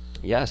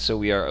 Yeah, so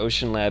we are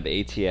Ocean Lab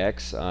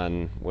ATX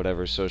on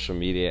whatever social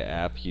media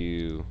app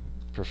you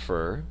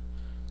prefer,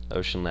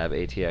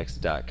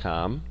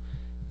 oceanlabatx.com.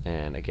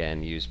 And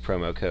again, use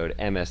promo code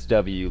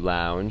MSW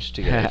Lounge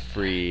to get a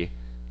free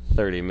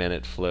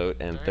 30-minute float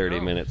and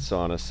 30-minute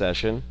sauna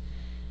session.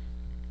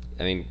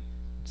 I mean,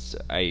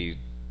 I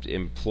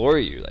implore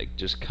you,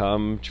 just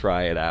come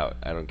try it out.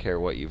 I don't care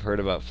what you've heard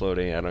about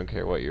floating. I don't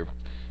care what your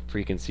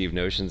preconceived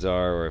notions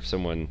are, or if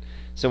someone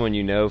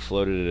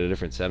floated at a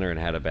different center and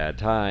had a bad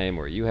time,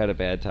 or you had a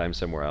bad time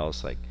somewhere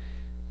else.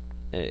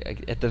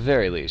 At the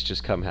very least,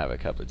 just come have a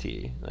cup of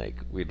tea.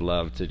 We'd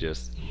love to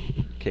just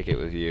kick it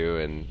with you,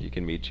 and you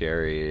can meet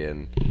Jerry,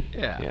 and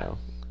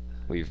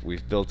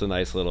we've built a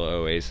nice little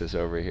oasis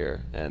over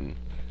here, and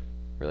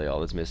really all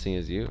that's missing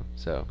is you.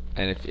 So,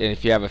 and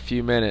if you have a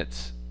few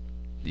minutes,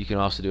 you can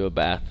also do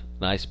a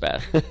nice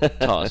bath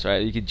toss,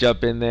 right? You can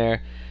jump in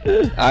there.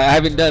 I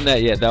haven't done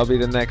that yet. That'll be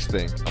the next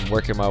thing. I'm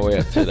working my way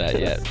up to that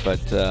yet,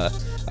 but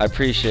I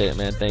appreciate it,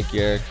 man. Thank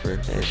you, Eric,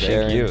 for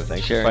sharing. Thank you.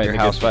 Thanks sharing for your fighting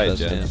house the good with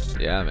fight, us, Jen.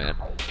 man. Yeah, man.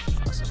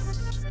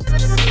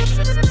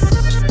 Awesome.